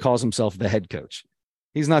 one guy calls himself the head coach.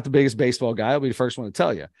 He's not the biggest baseball guy. I'll be the first one to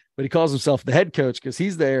tell you, but he calls himself the head coach because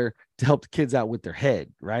he's there to help the kids out with their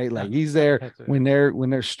head, right? Like, he's there when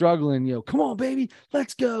they're struggling, come on, baby,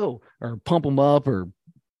 let's go, or pump them up, or,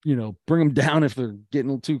 bring them down if they're getting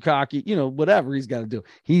a little too cocky, whatever he's got to do.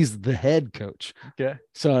 He's the head coach. Okay.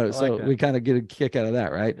 So we kind of get a kick out of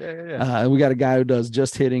that, right? Yeah. We got a guy who does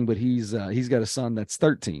just hitting, but he's got a son that's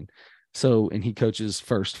 13. So, and he coaches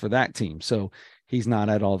first for that team. So he's not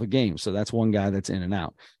at all the games. So that's one guy that's in and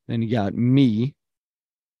out. Then you got me,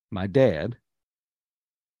 my dad,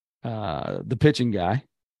 the pitching guy,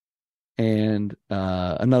 and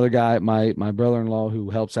another guy, my brother-in-law, who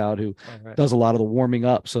helps out, who does a lot of the warming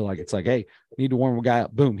up. So, like, it's like, hey, need to warm a guy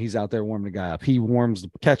up. Boom, he's out there warming the guy up. He warms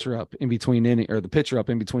the catcher up in between the pitcher up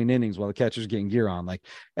in between innings while the catcher's getting gear on. Like,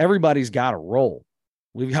 everybody's got a role.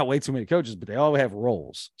 We've got way too many coaches, but they all have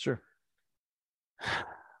roles. Sure.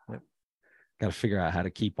 Got to figure out how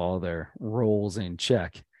to keep all their roles in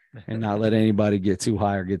check and not let anybody get too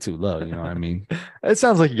high or get too low. You know what I mean? It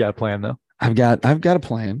sounds like you got a plan, though. I've got a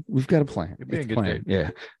plan. We've got a plan. You're being good plan. Yeah.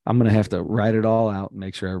 I'm going to have to write it all out and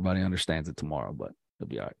make sure everybody understands it tomorrow, but it'll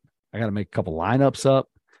be all right. I got to make a couple lineups up.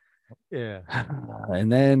 Yeah.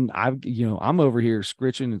 And then I'm over here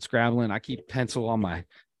scritching and scrabbling. I keep pencil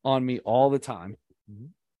on me all the time. Mm-hmm.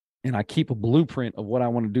 And I keep a blueprint of what I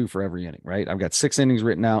want to do for every inning, right? I've got 6 innings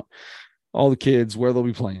written out, all the kids, where they'll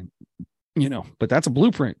be playing, but that's a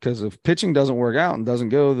blueprint, because if pitching doesn't work out and doesn't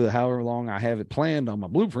go the however long I have it planned on my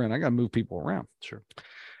blueprint, I got to move people around. Sure.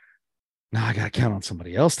 Now I got to count on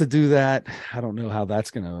somebody else to do that. I don't know how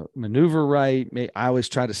that's going to maneuver right. I always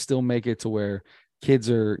try to still make it to where kids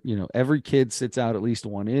are, every kid sits out at least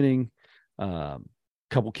 1 inning. A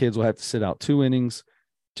couple kids will have to sit out 2 innings.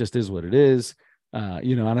 Just is what it is. I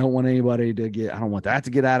don't want anybody I don't want that to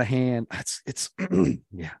get out of hand. It's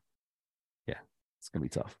yeah. It's going to be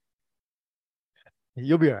tough.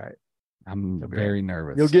 You'll be all right. I'm very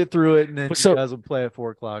nervous. You'll get through it, and then you guys will play at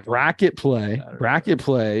 4:00. Bracket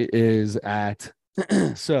play is at,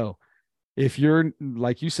 so if you're,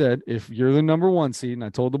 like you said, if you're the number 1 seed, and I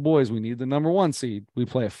told the boys we need the number 1 seed, we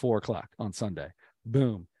play at 4:00 on Sunday.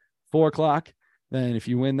 Boom. 4:00. Then if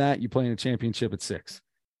you win that, you play in a championship at 6.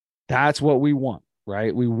 That's what we want,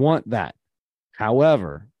 right? We want that.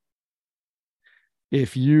 However,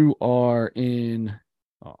 if you are in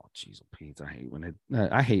Oh, jeez, Pete,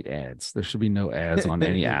 I hate ads. There should be no ads on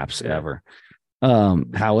any apps ever.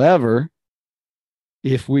 However,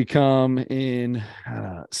 if we come in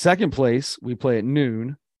second place, we play at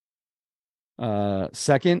noon.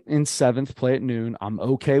 Second and seventh play at noon. I'm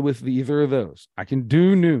okay with either of those. I can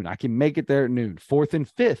do noon. I can make it there at noon. Fourth and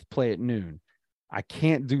fifth play at noon. I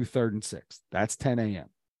can't do third and sixth. That's 10 a.m.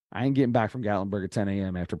 I ain't getting back from Gatlinburg at 10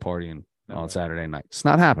 a.m. after partying on Saturday night. It's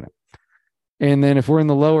not happening. And then if we're in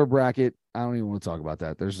the lower bracket, I don't even want to talk about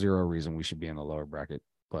that. There's zero reason we should be in the lower bracket.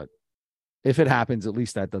 But if it happens, at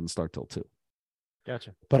least that doesn't start till 2.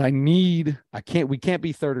 Gotcha. But we can't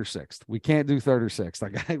be third or sixth. We can't do third or sixth.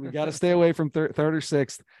 We got to stay away from third or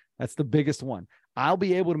sixth. That's the biggest one. I'll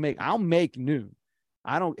make noon.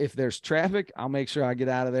 If there's traffic, I'll make sure I get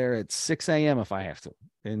out of there at 6 a.m. if I have to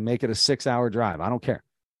and make it a 6-hour drive. I don't care.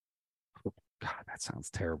 God, that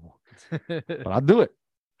sounds terrible, but I'll do it.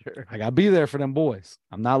 Sure. I got to be there for them boys.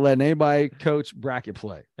 I'm not letting anybody coach bracket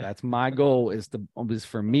play. That's my goal is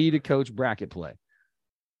for me to coach bracket play.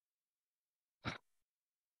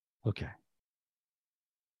 Okay.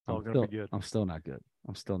 It's all going to be good. I'm still not good.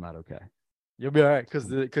 I'm still not okay. You'll be all right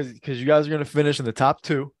because you guys are going to finish in the top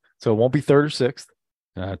 2. So it won't be third or sixth.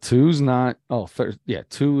 2's not. Oh, third. Yeah.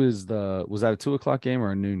 2 is was that a 2:00 game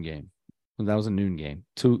or a noon game? That was a noon game.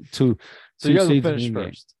 Two. So you guys will finish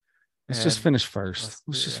first. Let's just finish first.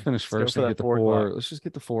 Let's just finish first and get the 4. Let's just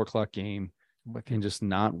get the 4:00 game and just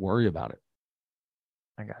not worry about it.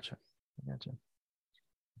 I gotcha.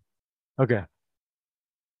 Okay.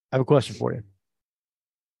 I have a question for you.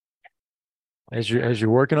 As you're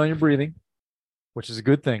working on your breathing, which is a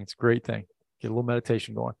good thing. It's a great thing. Get a little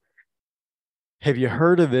meditation going. Have you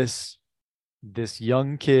heard of this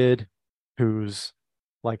young kid who's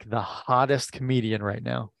like the hottest comedian right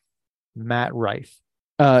now? Matt Rife.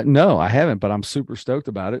 No, I haven't, but I'm super stoked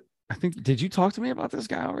about it. I think, did you talk to me about this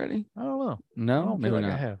guy already? I don't know. No, maybe like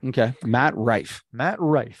not. I have. Okay. Matt Rife.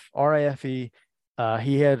 R-I-F-E.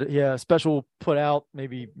 He had a special put out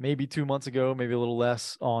maybe 2 months ago, maybe a little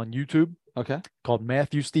less, on YouTube. Okay. Called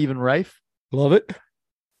Matthew Stephen Rife. Love it.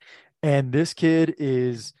 And this kid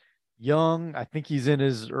is young. I think he's in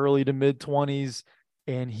his early to mid 20s,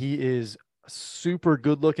 and he is a super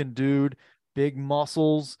good looking dude, big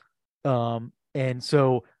muscles. And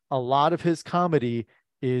so a lot of his comedy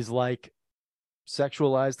is like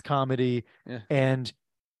sexualized comedy. Yeah. And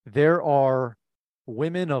there are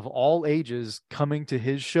women of all ages coming to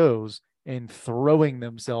his shows and throwing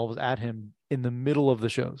themselves at him in the middle of the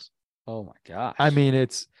shows. Oh my gosh. I mean,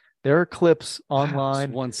 there are clips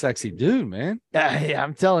online. One sexy dude, man. Yeah,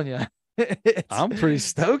 I'm telling you. I'm pretty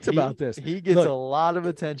stoked about this. He gets a lot of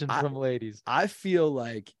attention from ladies. I feel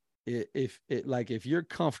like if you're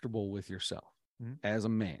comfortable with yourself as a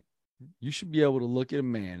man, you should be able to look at a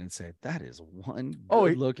man and say, that is one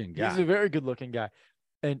good looking guy. He's a very good looking guy.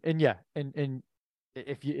 And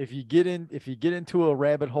if you get into a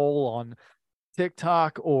rabbit hole on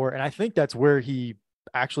TikTok and I think that's where he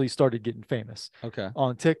actually started getting famous. Okay.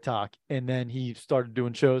 On TikTok. And then he started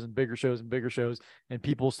doing shows and bigger shows and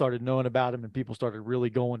people started knowing about him and people started really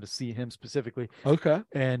going to see him specifically. Okay.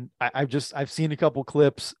 And I've seen a couple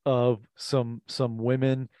clips of some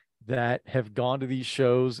women that have gone to these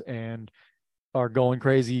shows and are going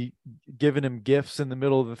crazy, giving him gifts in the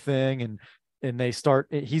middle of the thing. And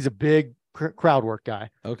he's a big crowd work guy.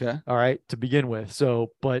 Okay. All right. To begin with.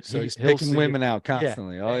 So he's picking women out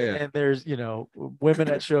constantly. Yeah. Oh yeah. And there's, women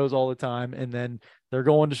at shows all the time. And then they're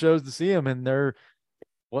going to shows to see him and they're,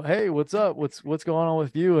 well, hey, what's up? What's going on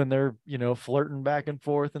with you? And they're, flirting back and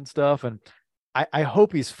forth and stuff. And I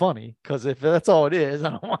hope he's funny, because if that's all it is,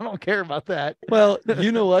 I don't care about that. Well,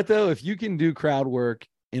 you know what though? If you can do crowd work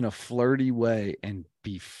in a flirty way and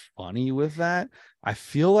be funny with that, I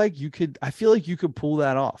feel like you could pull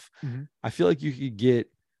that off. Mm-hmm. I feel like you could get,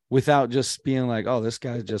 without just being like, oh, this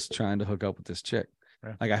guy's just trying to hook up with this chick.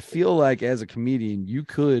 Yeah. Like, I feel like as a comedian, you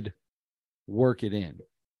could work it in.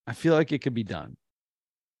 I feel like it could be done.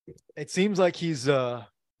 It seems like he's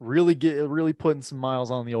really putting some miles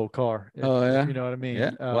on the old car. Oh yeah. You know what I mean?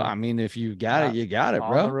 Yeah. Well, I mean, if you got it, you got it,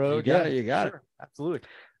 bro. The road, you got it. Absolutely.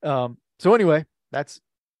 So anyway, that's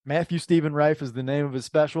Matthew Stephen Rife is the name of his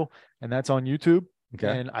special, and that's on YouTube.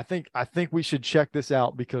 Okay. And I think we should check this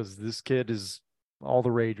out because this kid is all the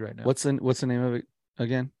rage right now. What's the name of it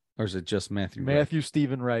again? Or is it just Matthew? Matthew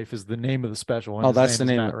Stephen Rife is the name of the special. Oh, that's the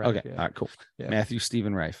name of it. Okay. Yeah. All right, cool. Yeah. Matthew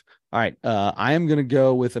Stephen Rife. All right. I am going to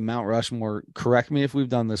go with a Mount Rushmore. Correct me if we've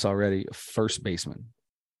done this already. First baseman.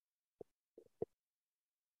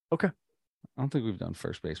 Okay. I don't think we've done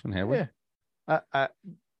first baseman, have we?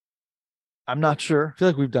 I'm not sure. I feel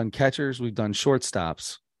like we've done catchers. We've done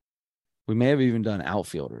shortstops. We may have even done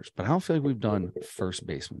outfielders, but I don't feel like we've done first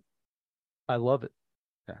baseman. I love it.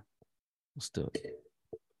 Yeah, let's do it.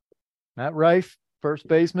 Matt Rife, first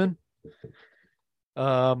baseman.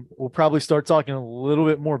 We'll probably start talking a little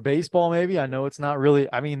bit more baseball. Maybe I know it's not really.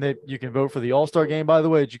 I mean, that you can vote for the All-Star game. By the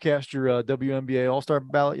way, did you cast your WNBA All-Star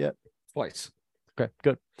ballot yet? Twice. Okay,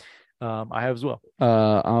 good. I have as well.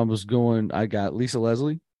 I got Lisa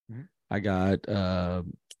Leslie. Mhm. I got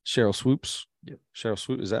Cheryl Swoops. Yep. Cheryl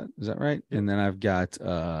Swoops, is that right? Yep. And then I've got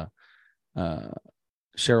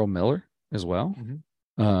Cheryl Miller as well.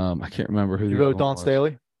 Mhm. I can't remember who You the vote other one Dawn was.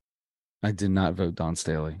 Staley. I did not vote Don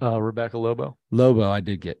Staley. Rebecca Lobo. Lobo, I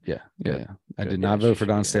did get. Yeah. I Good. did Yeah, not vote she for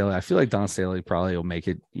Don should be in Staley. I feel like Don Staley probably will make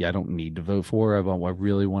it. Yeah, I don't need to vote for her. I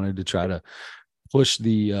really wanted to try to push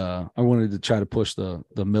the. I wanted to try to push the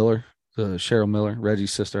Miller, the Cheryl Miller,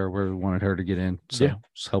 Reggie's sister. I really wanted her to get in. So Yeah.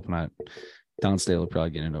 just hoping Don Staley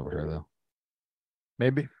probably get in over her though.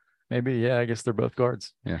 Maybe. Yeah. I guess they're both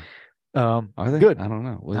guards. Yeah. Are Are they? good? I don't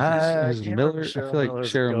know. I Is can't Miller? remember I Cheryl feel like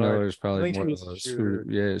Miller's Cheryl guard. Miller is I probably think more she of was a a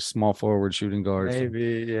shooter. small forward shooting guard.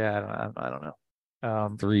 Maybe. Yeah. I don't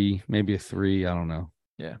know. Three, maybe a three. I don't know.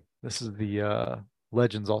 Yeah. This is the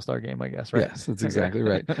Legends All-Star game, I guess, right? Yes, that's exactly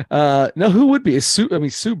right. No, who would be? Sue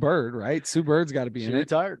Bird, right? Sue Bird's got to be She in it.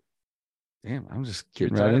 retired. Damn, I'm just She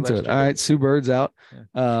getting right retired into last it. year. All right, Sue Bird's out.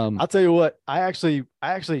 Yeah. I'll tell you what, I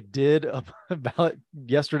actually did a ballot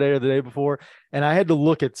yesterday or the day before, and I had to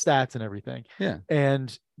look at stats and everything. Yeah.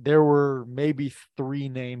 And there were maybe 3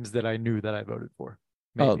 names that I knew that I voted for.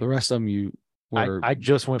 Maybe. Oh, the rest of them you were I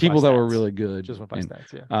just went people by that were stats. really good. Just went by And,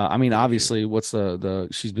 stats, yeah. I mean, obviously, what's the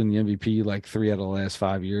she's been the MVP like 3 out of the last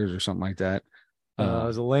 5 years or something like that. It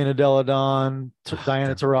was Elena Deladon,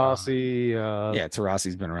 Diana Taurasi. Yeah,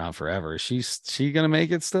 Taurasi's been around forever. Is she gonna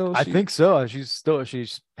make it still? I think so.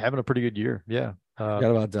 She's having a pretty good year. Yeah.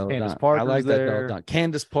 Forgot about Deladon. Candace Parker's I like there. that Deladon.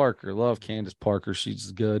 Candace Parker. Love Candace Parker.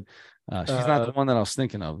 She's good. She's not the one that I was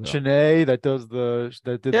thinking of. Shanae that did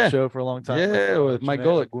the show for a long time. Yeah, with Mike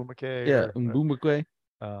Golick. Yeah, Mbumike.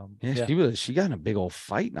 She got in a big old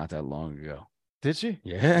fight not that long ago. Did she?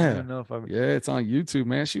 Yeah. I don't even know if Yeah, it's on YouTube,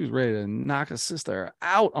 man. She was ready to knock a sister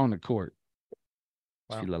out on the court.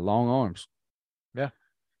 Wow. She had long arms. Yeah.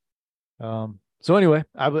 So anyway,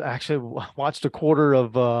 I actually watched a quarter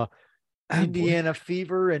of Indiana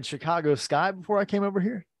Fever and Chicago Sky before I came over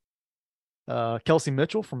here. Kelsey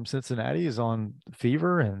Mitchell from Cincinnati is on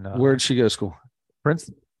Fever, and where'd she go to school?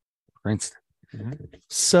 Princeton. Mm-hmm.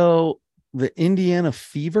 So the Indiana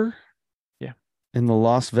Fever, yeah, in the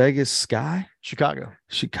Las Vegas Sky, Chicago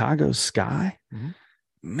Sky,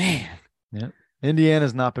 man, yeah.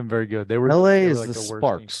 Indiana's not been very good. LA is like the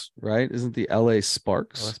Sparks, right? Isn't the LA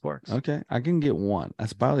Sparks? LA Sparks. Okay, I can get one.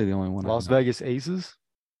 That's probably the only one. Las Vegas Aces.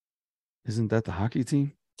 Isn't that the hockey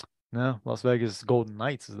team? No, Las Vegas Golden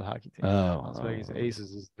Knights is the hockey team. Oh, Las Vegas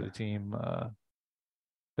Aces is the team.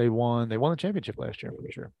 They won the championship last year, I'm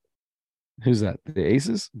pretty sure. Who's that? The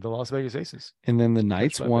Aces? The Las Vegas Aces. And then the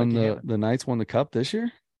Knights won the Knights won the cup this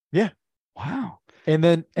year? Yeah. Wow. And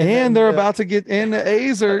then they're about to get in the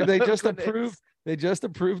A's or they just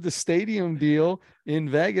approved the stadium deal in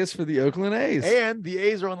Vegas for the Oakland A's. And the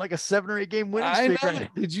A's are on like a 7 or 8 game winning streak right now.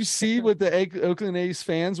 Did you see what the Oakland A's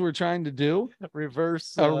fans were trying to do?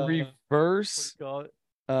 Reverse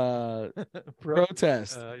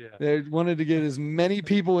protest. They wanted to get as many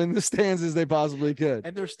people in the stands as they possibly could.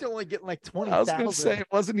 And they're still only getting like 20,000. I was going to say it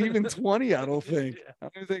wasn't even 20, I don't think. Yeah. I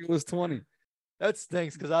don't think it was 20. That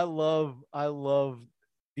stinks because I love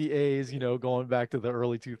the A's, going back to the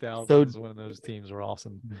early 2000s when those teams were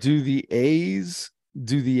awesome. Do the A's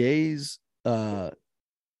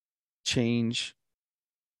change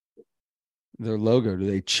their logo? Do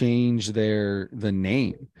they change the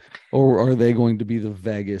name, or are they going to be the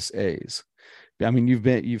Vegas A's? I mean, you've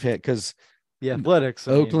had because the Athletics,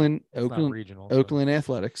 Oakland regional, Oakland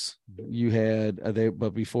Athletics. You had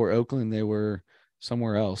but before Oakland they were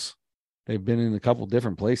somewhere else. They've been in a couple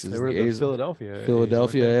different places. They were the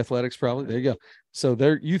Philadelphia Athletics, probably. There you go. So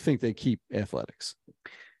you think they keep athletics?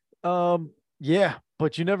 Yeah,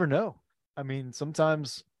 but you never know. I mean,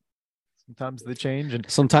 sometimes they change, and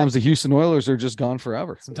sometimes the Houston Oilers are just gone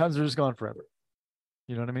forever. Sometimes they're just gone forever.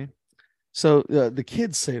 You know what I mean? So the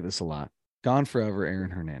kids say this a lot. Gone forever,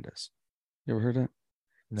 Aaron Hernandez. You ever heard that?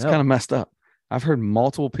 No. It's kind of messed up. I've heard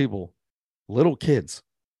multiple people, little kids.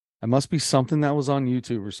 It must be something that was on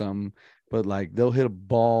YouTube or something, but like they'll hit a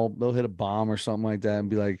bomb or something like that and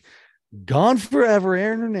be like, gone forever,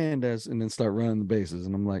 Aaron Hernandez, and then start running the bases.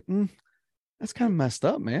 And I'm like, that's kind of messed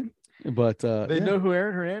up, man. But they know who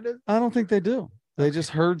Aaron Hernandez is? I don't think they do. They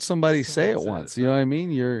just heard somebody say it once. You know what I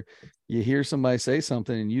mean? You hear somebody say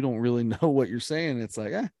something and you don't really know what you're saying. It's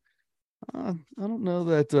like, I don't know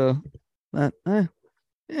that that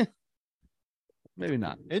eh, maybe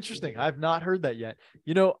not. Interesting. I've not heard that yet.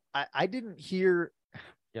 I didn't hear.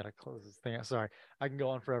 Gotta close this thing. Sorry, I can go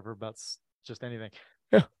on forever about just anything.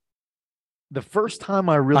 Yeah. The first time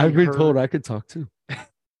I really I've been heard, told I could talk too.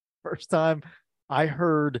 first time I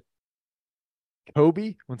heard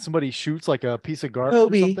Kobe when somebody shoots like a piece of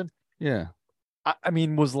garbage or something. Yeah. I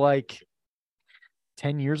mean, was like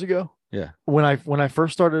 10 years ago. Yeah. When I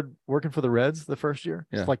first started working for the Reds the first year,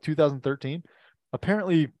 Yeah. it's like 2013.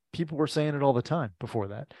 Apparently, people were saying it all the time before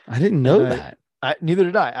that. I didn't know that. Neither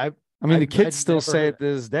did I. I mean, the kids I'd still never say heard it to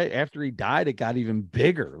this day. After he died, it got even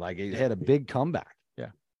bigger. Like it had a big comeback. Yeah.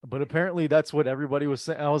 But apparently that's what everybody was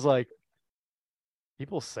saying. I was like,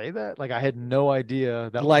 people say that? Like I had no idea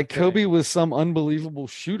that Like was a thing. Kobe was some unbelievable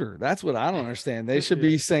shooter. That's what I don't understand. They should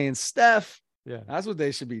be saying Steph. Yeah. That's what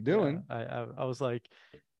they should be doing. Yeah. I was like,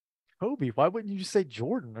 Kobe, why wouldn't you just say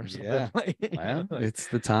Jordan or something? Yeah. Well, Like, it's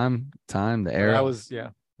the time, the era.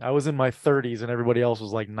 I was in my 30s and everybody else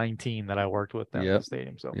was like 19 that I worked with down at the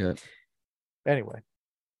stadium. So anyway.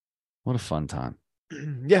 What a fun time.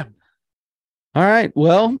 Yeah. All right.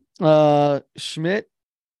 Well, Schmidt,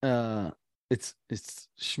 it's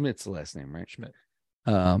Schmidt's last name, right? Schmidt.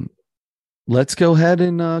 Let's go ahead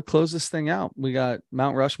and close this thing out. We got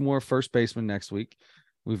Mount Rushmore first baseman next week.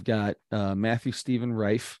 We've got Matthew Stephen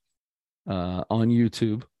Reif on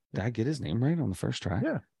YouTube. Did I get his name right on the first try?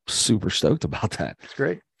 Yeah. Super stoked about that. It's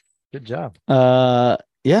great. Good job.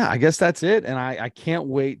 Yeah, I guess that's it. And I can't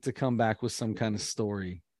wait to come back with some kind of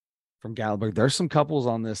story from Gatlinburg. There's some couples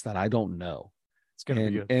on this that I don't know. It's gonna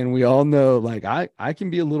be good. And we all know, like, I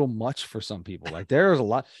can be a little much for some people. Like there's a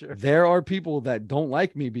lot. Sure. There are people that don't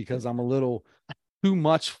like me because I'm a little too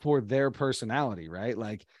much for their personality, right?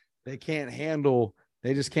 Like they just can't handle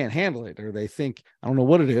it, or they think, I don't know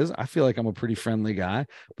what it is. I feel like I'm a pretty friendly guy,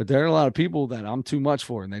 but there are a lot of people that I'm too much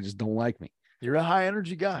for and they just don't like me. You're a high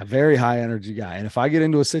energy guy. A very high energy guy. And if I get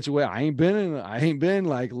into a situation, I ain't been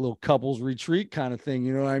like a little couples retreat kind of thing.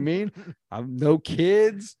 You know what I mean? I've no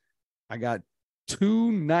kids. I got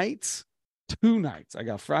two nights. I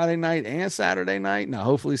got Friday night and Saturday night. Now,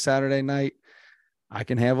 hopefully Saturday night, I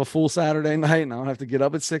can have a full Saturday night and I don't have to get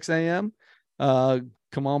up at 6 a.m.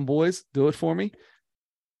 Come on, boys, do it for me.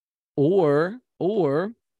 Or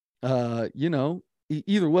either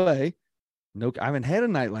way, no, I haven't had a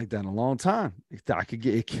night like that in a long time. It could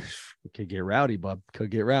get rowdy, bub.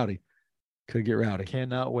 Could get rowdy.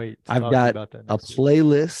 Cannot wait. I've got a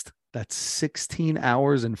playlist that's 16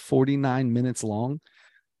 hours and 49 minutes long.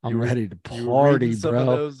 I'm ready to party, some bro.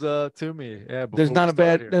 Of those to me. Yeah. There's not a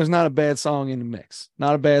bad song in the mix.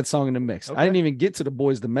 Not a bad song in the mix. Okay. I didn't even get to the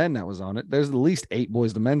Boys to Men that was on it. There's at least 8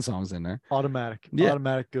 Boys to Men songs in there. Automatic.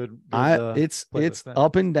 Good. It's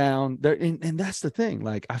up and down there. And that's the thing.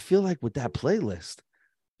 Like, I feel like with that playlist,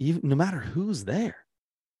 even no matter who's there,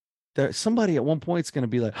 somebody at one point is going to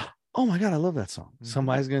be like, oh my God, I love that song. Mm-hmm.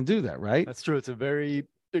 Somebody's going to do that, right? That's true. It's a very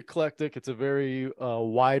eclectic. It's a very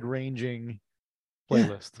wide ranging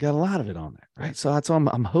playlist. Got a lot of it on there, right? So that's what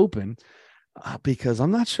I'm hoping, because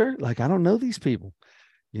I'm not sure. Like, I don't know these people.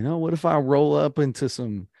 What if I roll up into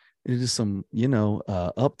some uptight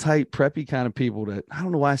preppy kind of people that I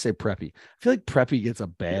don't know why I say preppy. I feel like preppy gets a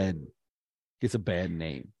bad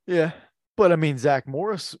name. Yeah. But I mean, Zach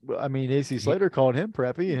Morris, AC Slater called him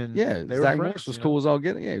preppy, and Zach Morris was cool as all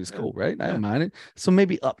getting. Yeah, he was cool, right? I don't mind it. So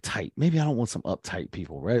maybe uptight. Maybe I don't want some uptight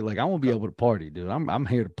people, right? Like I want to be able to party, dude. I'm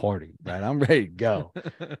here to party, right? I'm ready to go.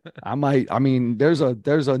 There's a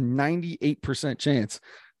 98% chance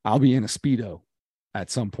I'll be in a Speedo at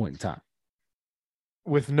some point in time.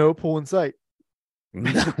 With no pool in sight.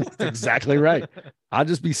 That's exactly right. I'll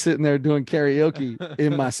just be sitting there doing karaoke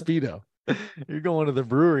in my Speedo. You're going to the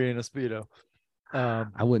brewery in a Speedo.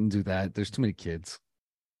 I wouldn't do that. There's too many kids.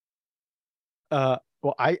 Well,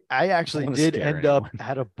 I actually did end up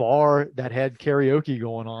at a bar that had karaoke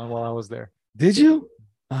going on while I was there. Did you?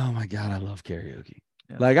 Oh my God, I love karaoke.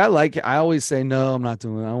 Yeah. I always say, no, I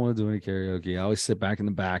don't want to do any karaoke. I always sit back in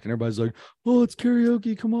the back and everybody's like, oh, it's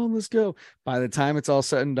karaoke. Come on, let's go. By the time it's all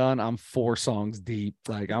said and done, I'm 4 songs deep.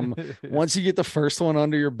 Like once you get the first one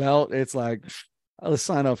under your belt, it's like, let's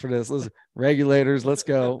sign up for this. Regulators, let's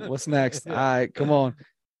go. What's next? All right, come on.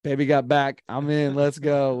 Baby got back. I'm in. Let's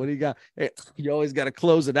go. What do you got? You always got to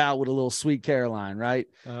close it out with a little Sweet Caroline, right?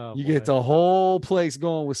 You get the whole place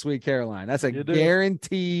going with Sweet Caroline. That's a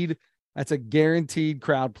guaranteed. That's a guaranteed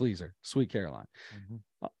crowd pleaser. Sweet Caroline.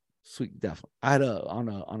 Mm-hmm. Sweet, definitely. I had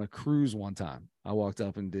on a cruise one time. I walked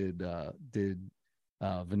up and did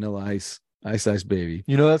Vanilla Ice Baby.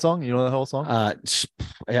 You know that song? You know that whole song?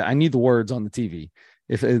 I need the words on the TV.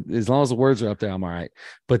 As long as the words are up there, I'm all right.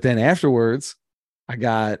 But then afterwards, I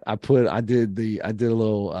did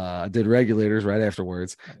regulators right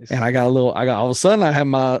afterwards, Nice. and all of a sudden I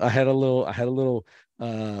had a little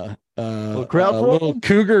little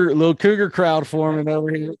cougar crowd forming over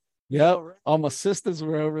here. Yep, all my sisters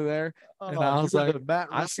were over there, and I was like,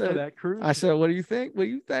 I said, what do you think? What do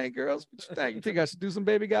you think, girls? What you think? You think I should do some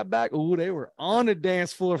Baby Got Back? Oh, they were on the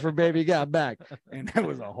dance floor for Baby Got Back, and there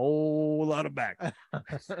was a whole lot of back.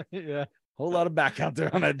 Yeah, whole lot of back out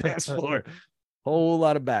there on that dance floor. Whole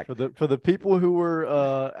lot of back for the people who were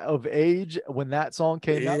of age when that song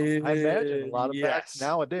came out. I imagine a lot of back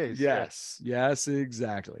nowadays. Yes,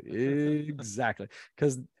 exactly,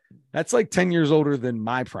 because that's like 10 years older than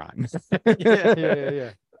my prime. Yeah.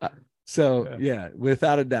 So yeah,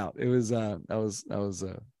 without a doubt, it was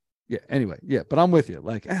yeah. Anyway, yeah, but I'm with you.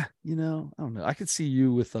 Like, I don't know. I could see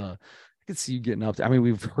you getting up there. I mean,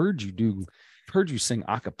 we've heard you sing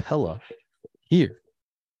a cappella here.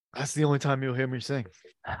 That's the only time you'll hear me sing.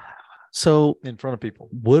 So in front of people.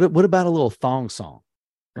 What about a little thong song?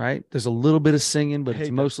 Right? There's a little bit of singing, but it's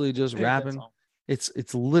mostly just rapping.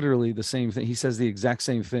 It's literally the same thing. He says the exact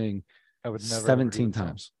same thing. I would never 17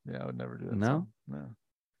 times. Yeah, I would never do that. No.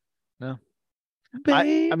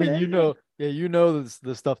 I mean, you know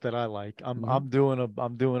the stuff that I like. I'm doing a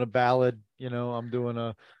ballad. I'm doing a.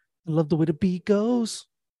 I love the way the beat goes.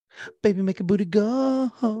 Baby, make a booty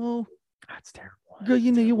go. That's terrible. Girl,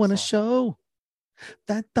 you know you want to show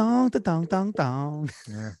that dong.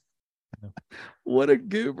 Yeah. What a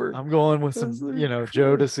goober. I'm going with some,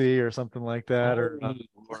 Jodeci or something like that.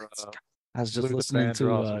 I was just listening to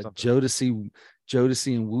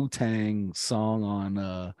Jodeci and Wu-Tang song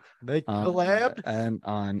on they collab and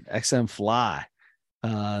on XM Fly.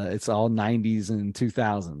 It's all 90s and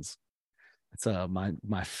 2000s. It's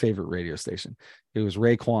my favorite radio station. It was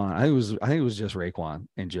Raekwon. I think it was just Raekwon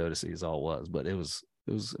and Jodeci is all it was, but it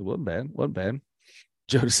wasn't bad. Wasn't bad.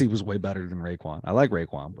 Jodeci was way better than Raekwon. I like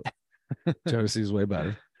Raekwon, but Jodeci is way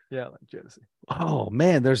better. Yeah, I like Jodeci. Oh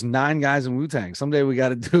man, there's 9 guys in Wu-Tang. Someday we got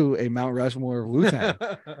to do a Mount Rushmore of Wu-Tang.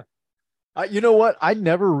 You know what? I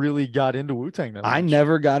never really got into Wu-Tang that much. I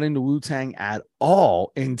never got into Wu-Tang at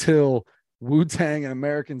all until Wu-Tang and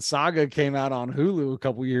American Saga came out on Hulu a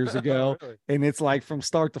couple years ago. Really? And it's like from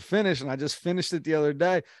start to finish. And I just finished it the other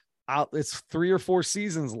day. It's 3 or 4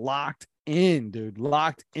 seasons locked in, dude.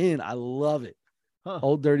 Locked in. I love it.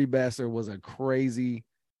 Old Dirty Bastard was a crazy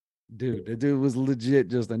dude. The dude was legit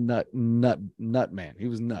just a nut man. He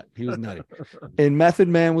was nutty. And Method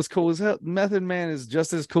Man was cool as hell. Method Man is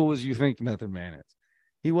just as cool as you think Method Man is.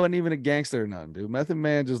 He wasn't even a gangster or nothing, dude. Method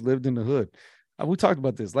Man just lived in the hood. We talked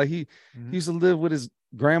about this. Like he used to live with his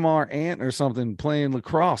grandma or aunt or something playing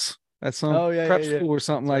lacrosse at some prep school or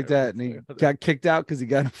something like that. And he got kicked out because he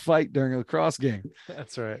got in a fight during a lacrosse game.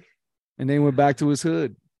 That's right. And then went back to his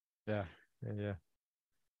hood. Yeah.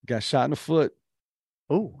 Got shot in the foot.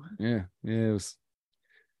 Oh. Yeah. It was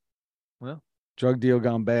drug deal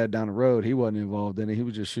gone bad down the road. He wasn't involved in it. He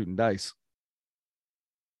was just shooting dice.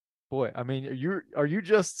 Boy, I mean, are you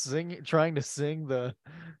just trying to sing the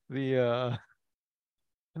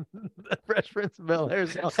Fresh Prince of Bel-Air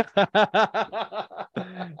song?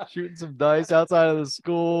 Shooting some dice outside of the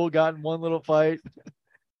school, got in one little fight.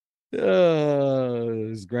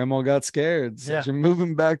 His grandma got scared. So you're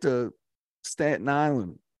moving back to Staten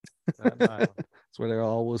Island. That's where they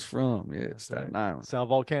all was from. Yeah, Staten Island. Sal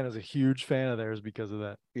Volcano is a huge fan of theirs because of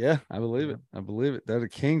that. Yeah, I believe it. They're the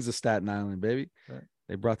kings of Staten Island, baby. Right.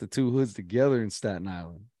 They brought the two hoods together in Staten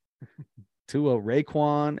Island. Two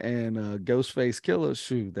Raekwon and Ghostface Killer.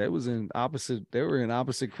 Shoot, they were in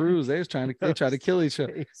opposite crews. They tried to kill each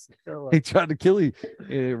other. They tried to kill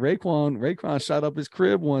Raekwon shot up his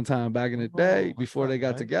crib one time back in the day before they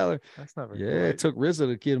got together. That's not very It took RZA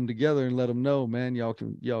to get them together and let them know, man, y'all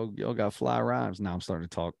got fly rhymes. Now I'm starting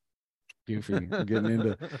to talk goofy. I'm getting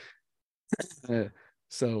into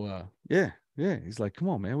he's like, come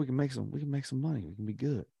on, man, we can make some money. We can be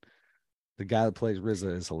good. The guy that plays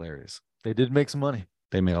RZA is hilarious. They did make some money.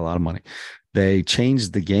 They made a lot of money. They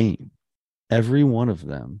changed the game. Every one of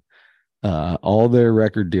them, all their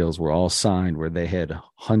record deals were all signed where they had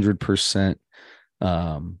 100%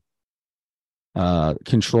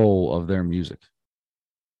 control of their music.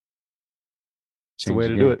 It's the way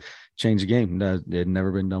to do it. Change the game. It had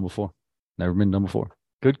never been done before.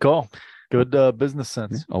 Good call. Good business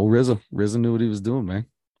sense. Yeah. Oh, RZA knew what he was doing, man.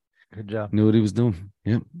 Good job. Knew what he was doing.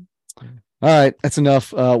 Yep. All right, that's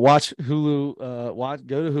enough. Watch Hulu.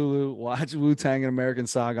 Go to Hulu. Watch Wu-Tang and American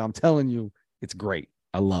Saga. I'm telling you, it's great.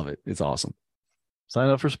 I love it. It's awesome. Sign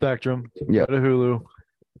up for Spectrum. Yeah. Go to Hulu.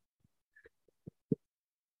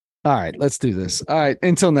 All right, let's do this. All right,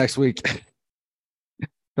 until next week.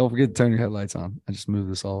 Don't forget to turn your headlights on. I just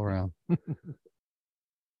moved this all around.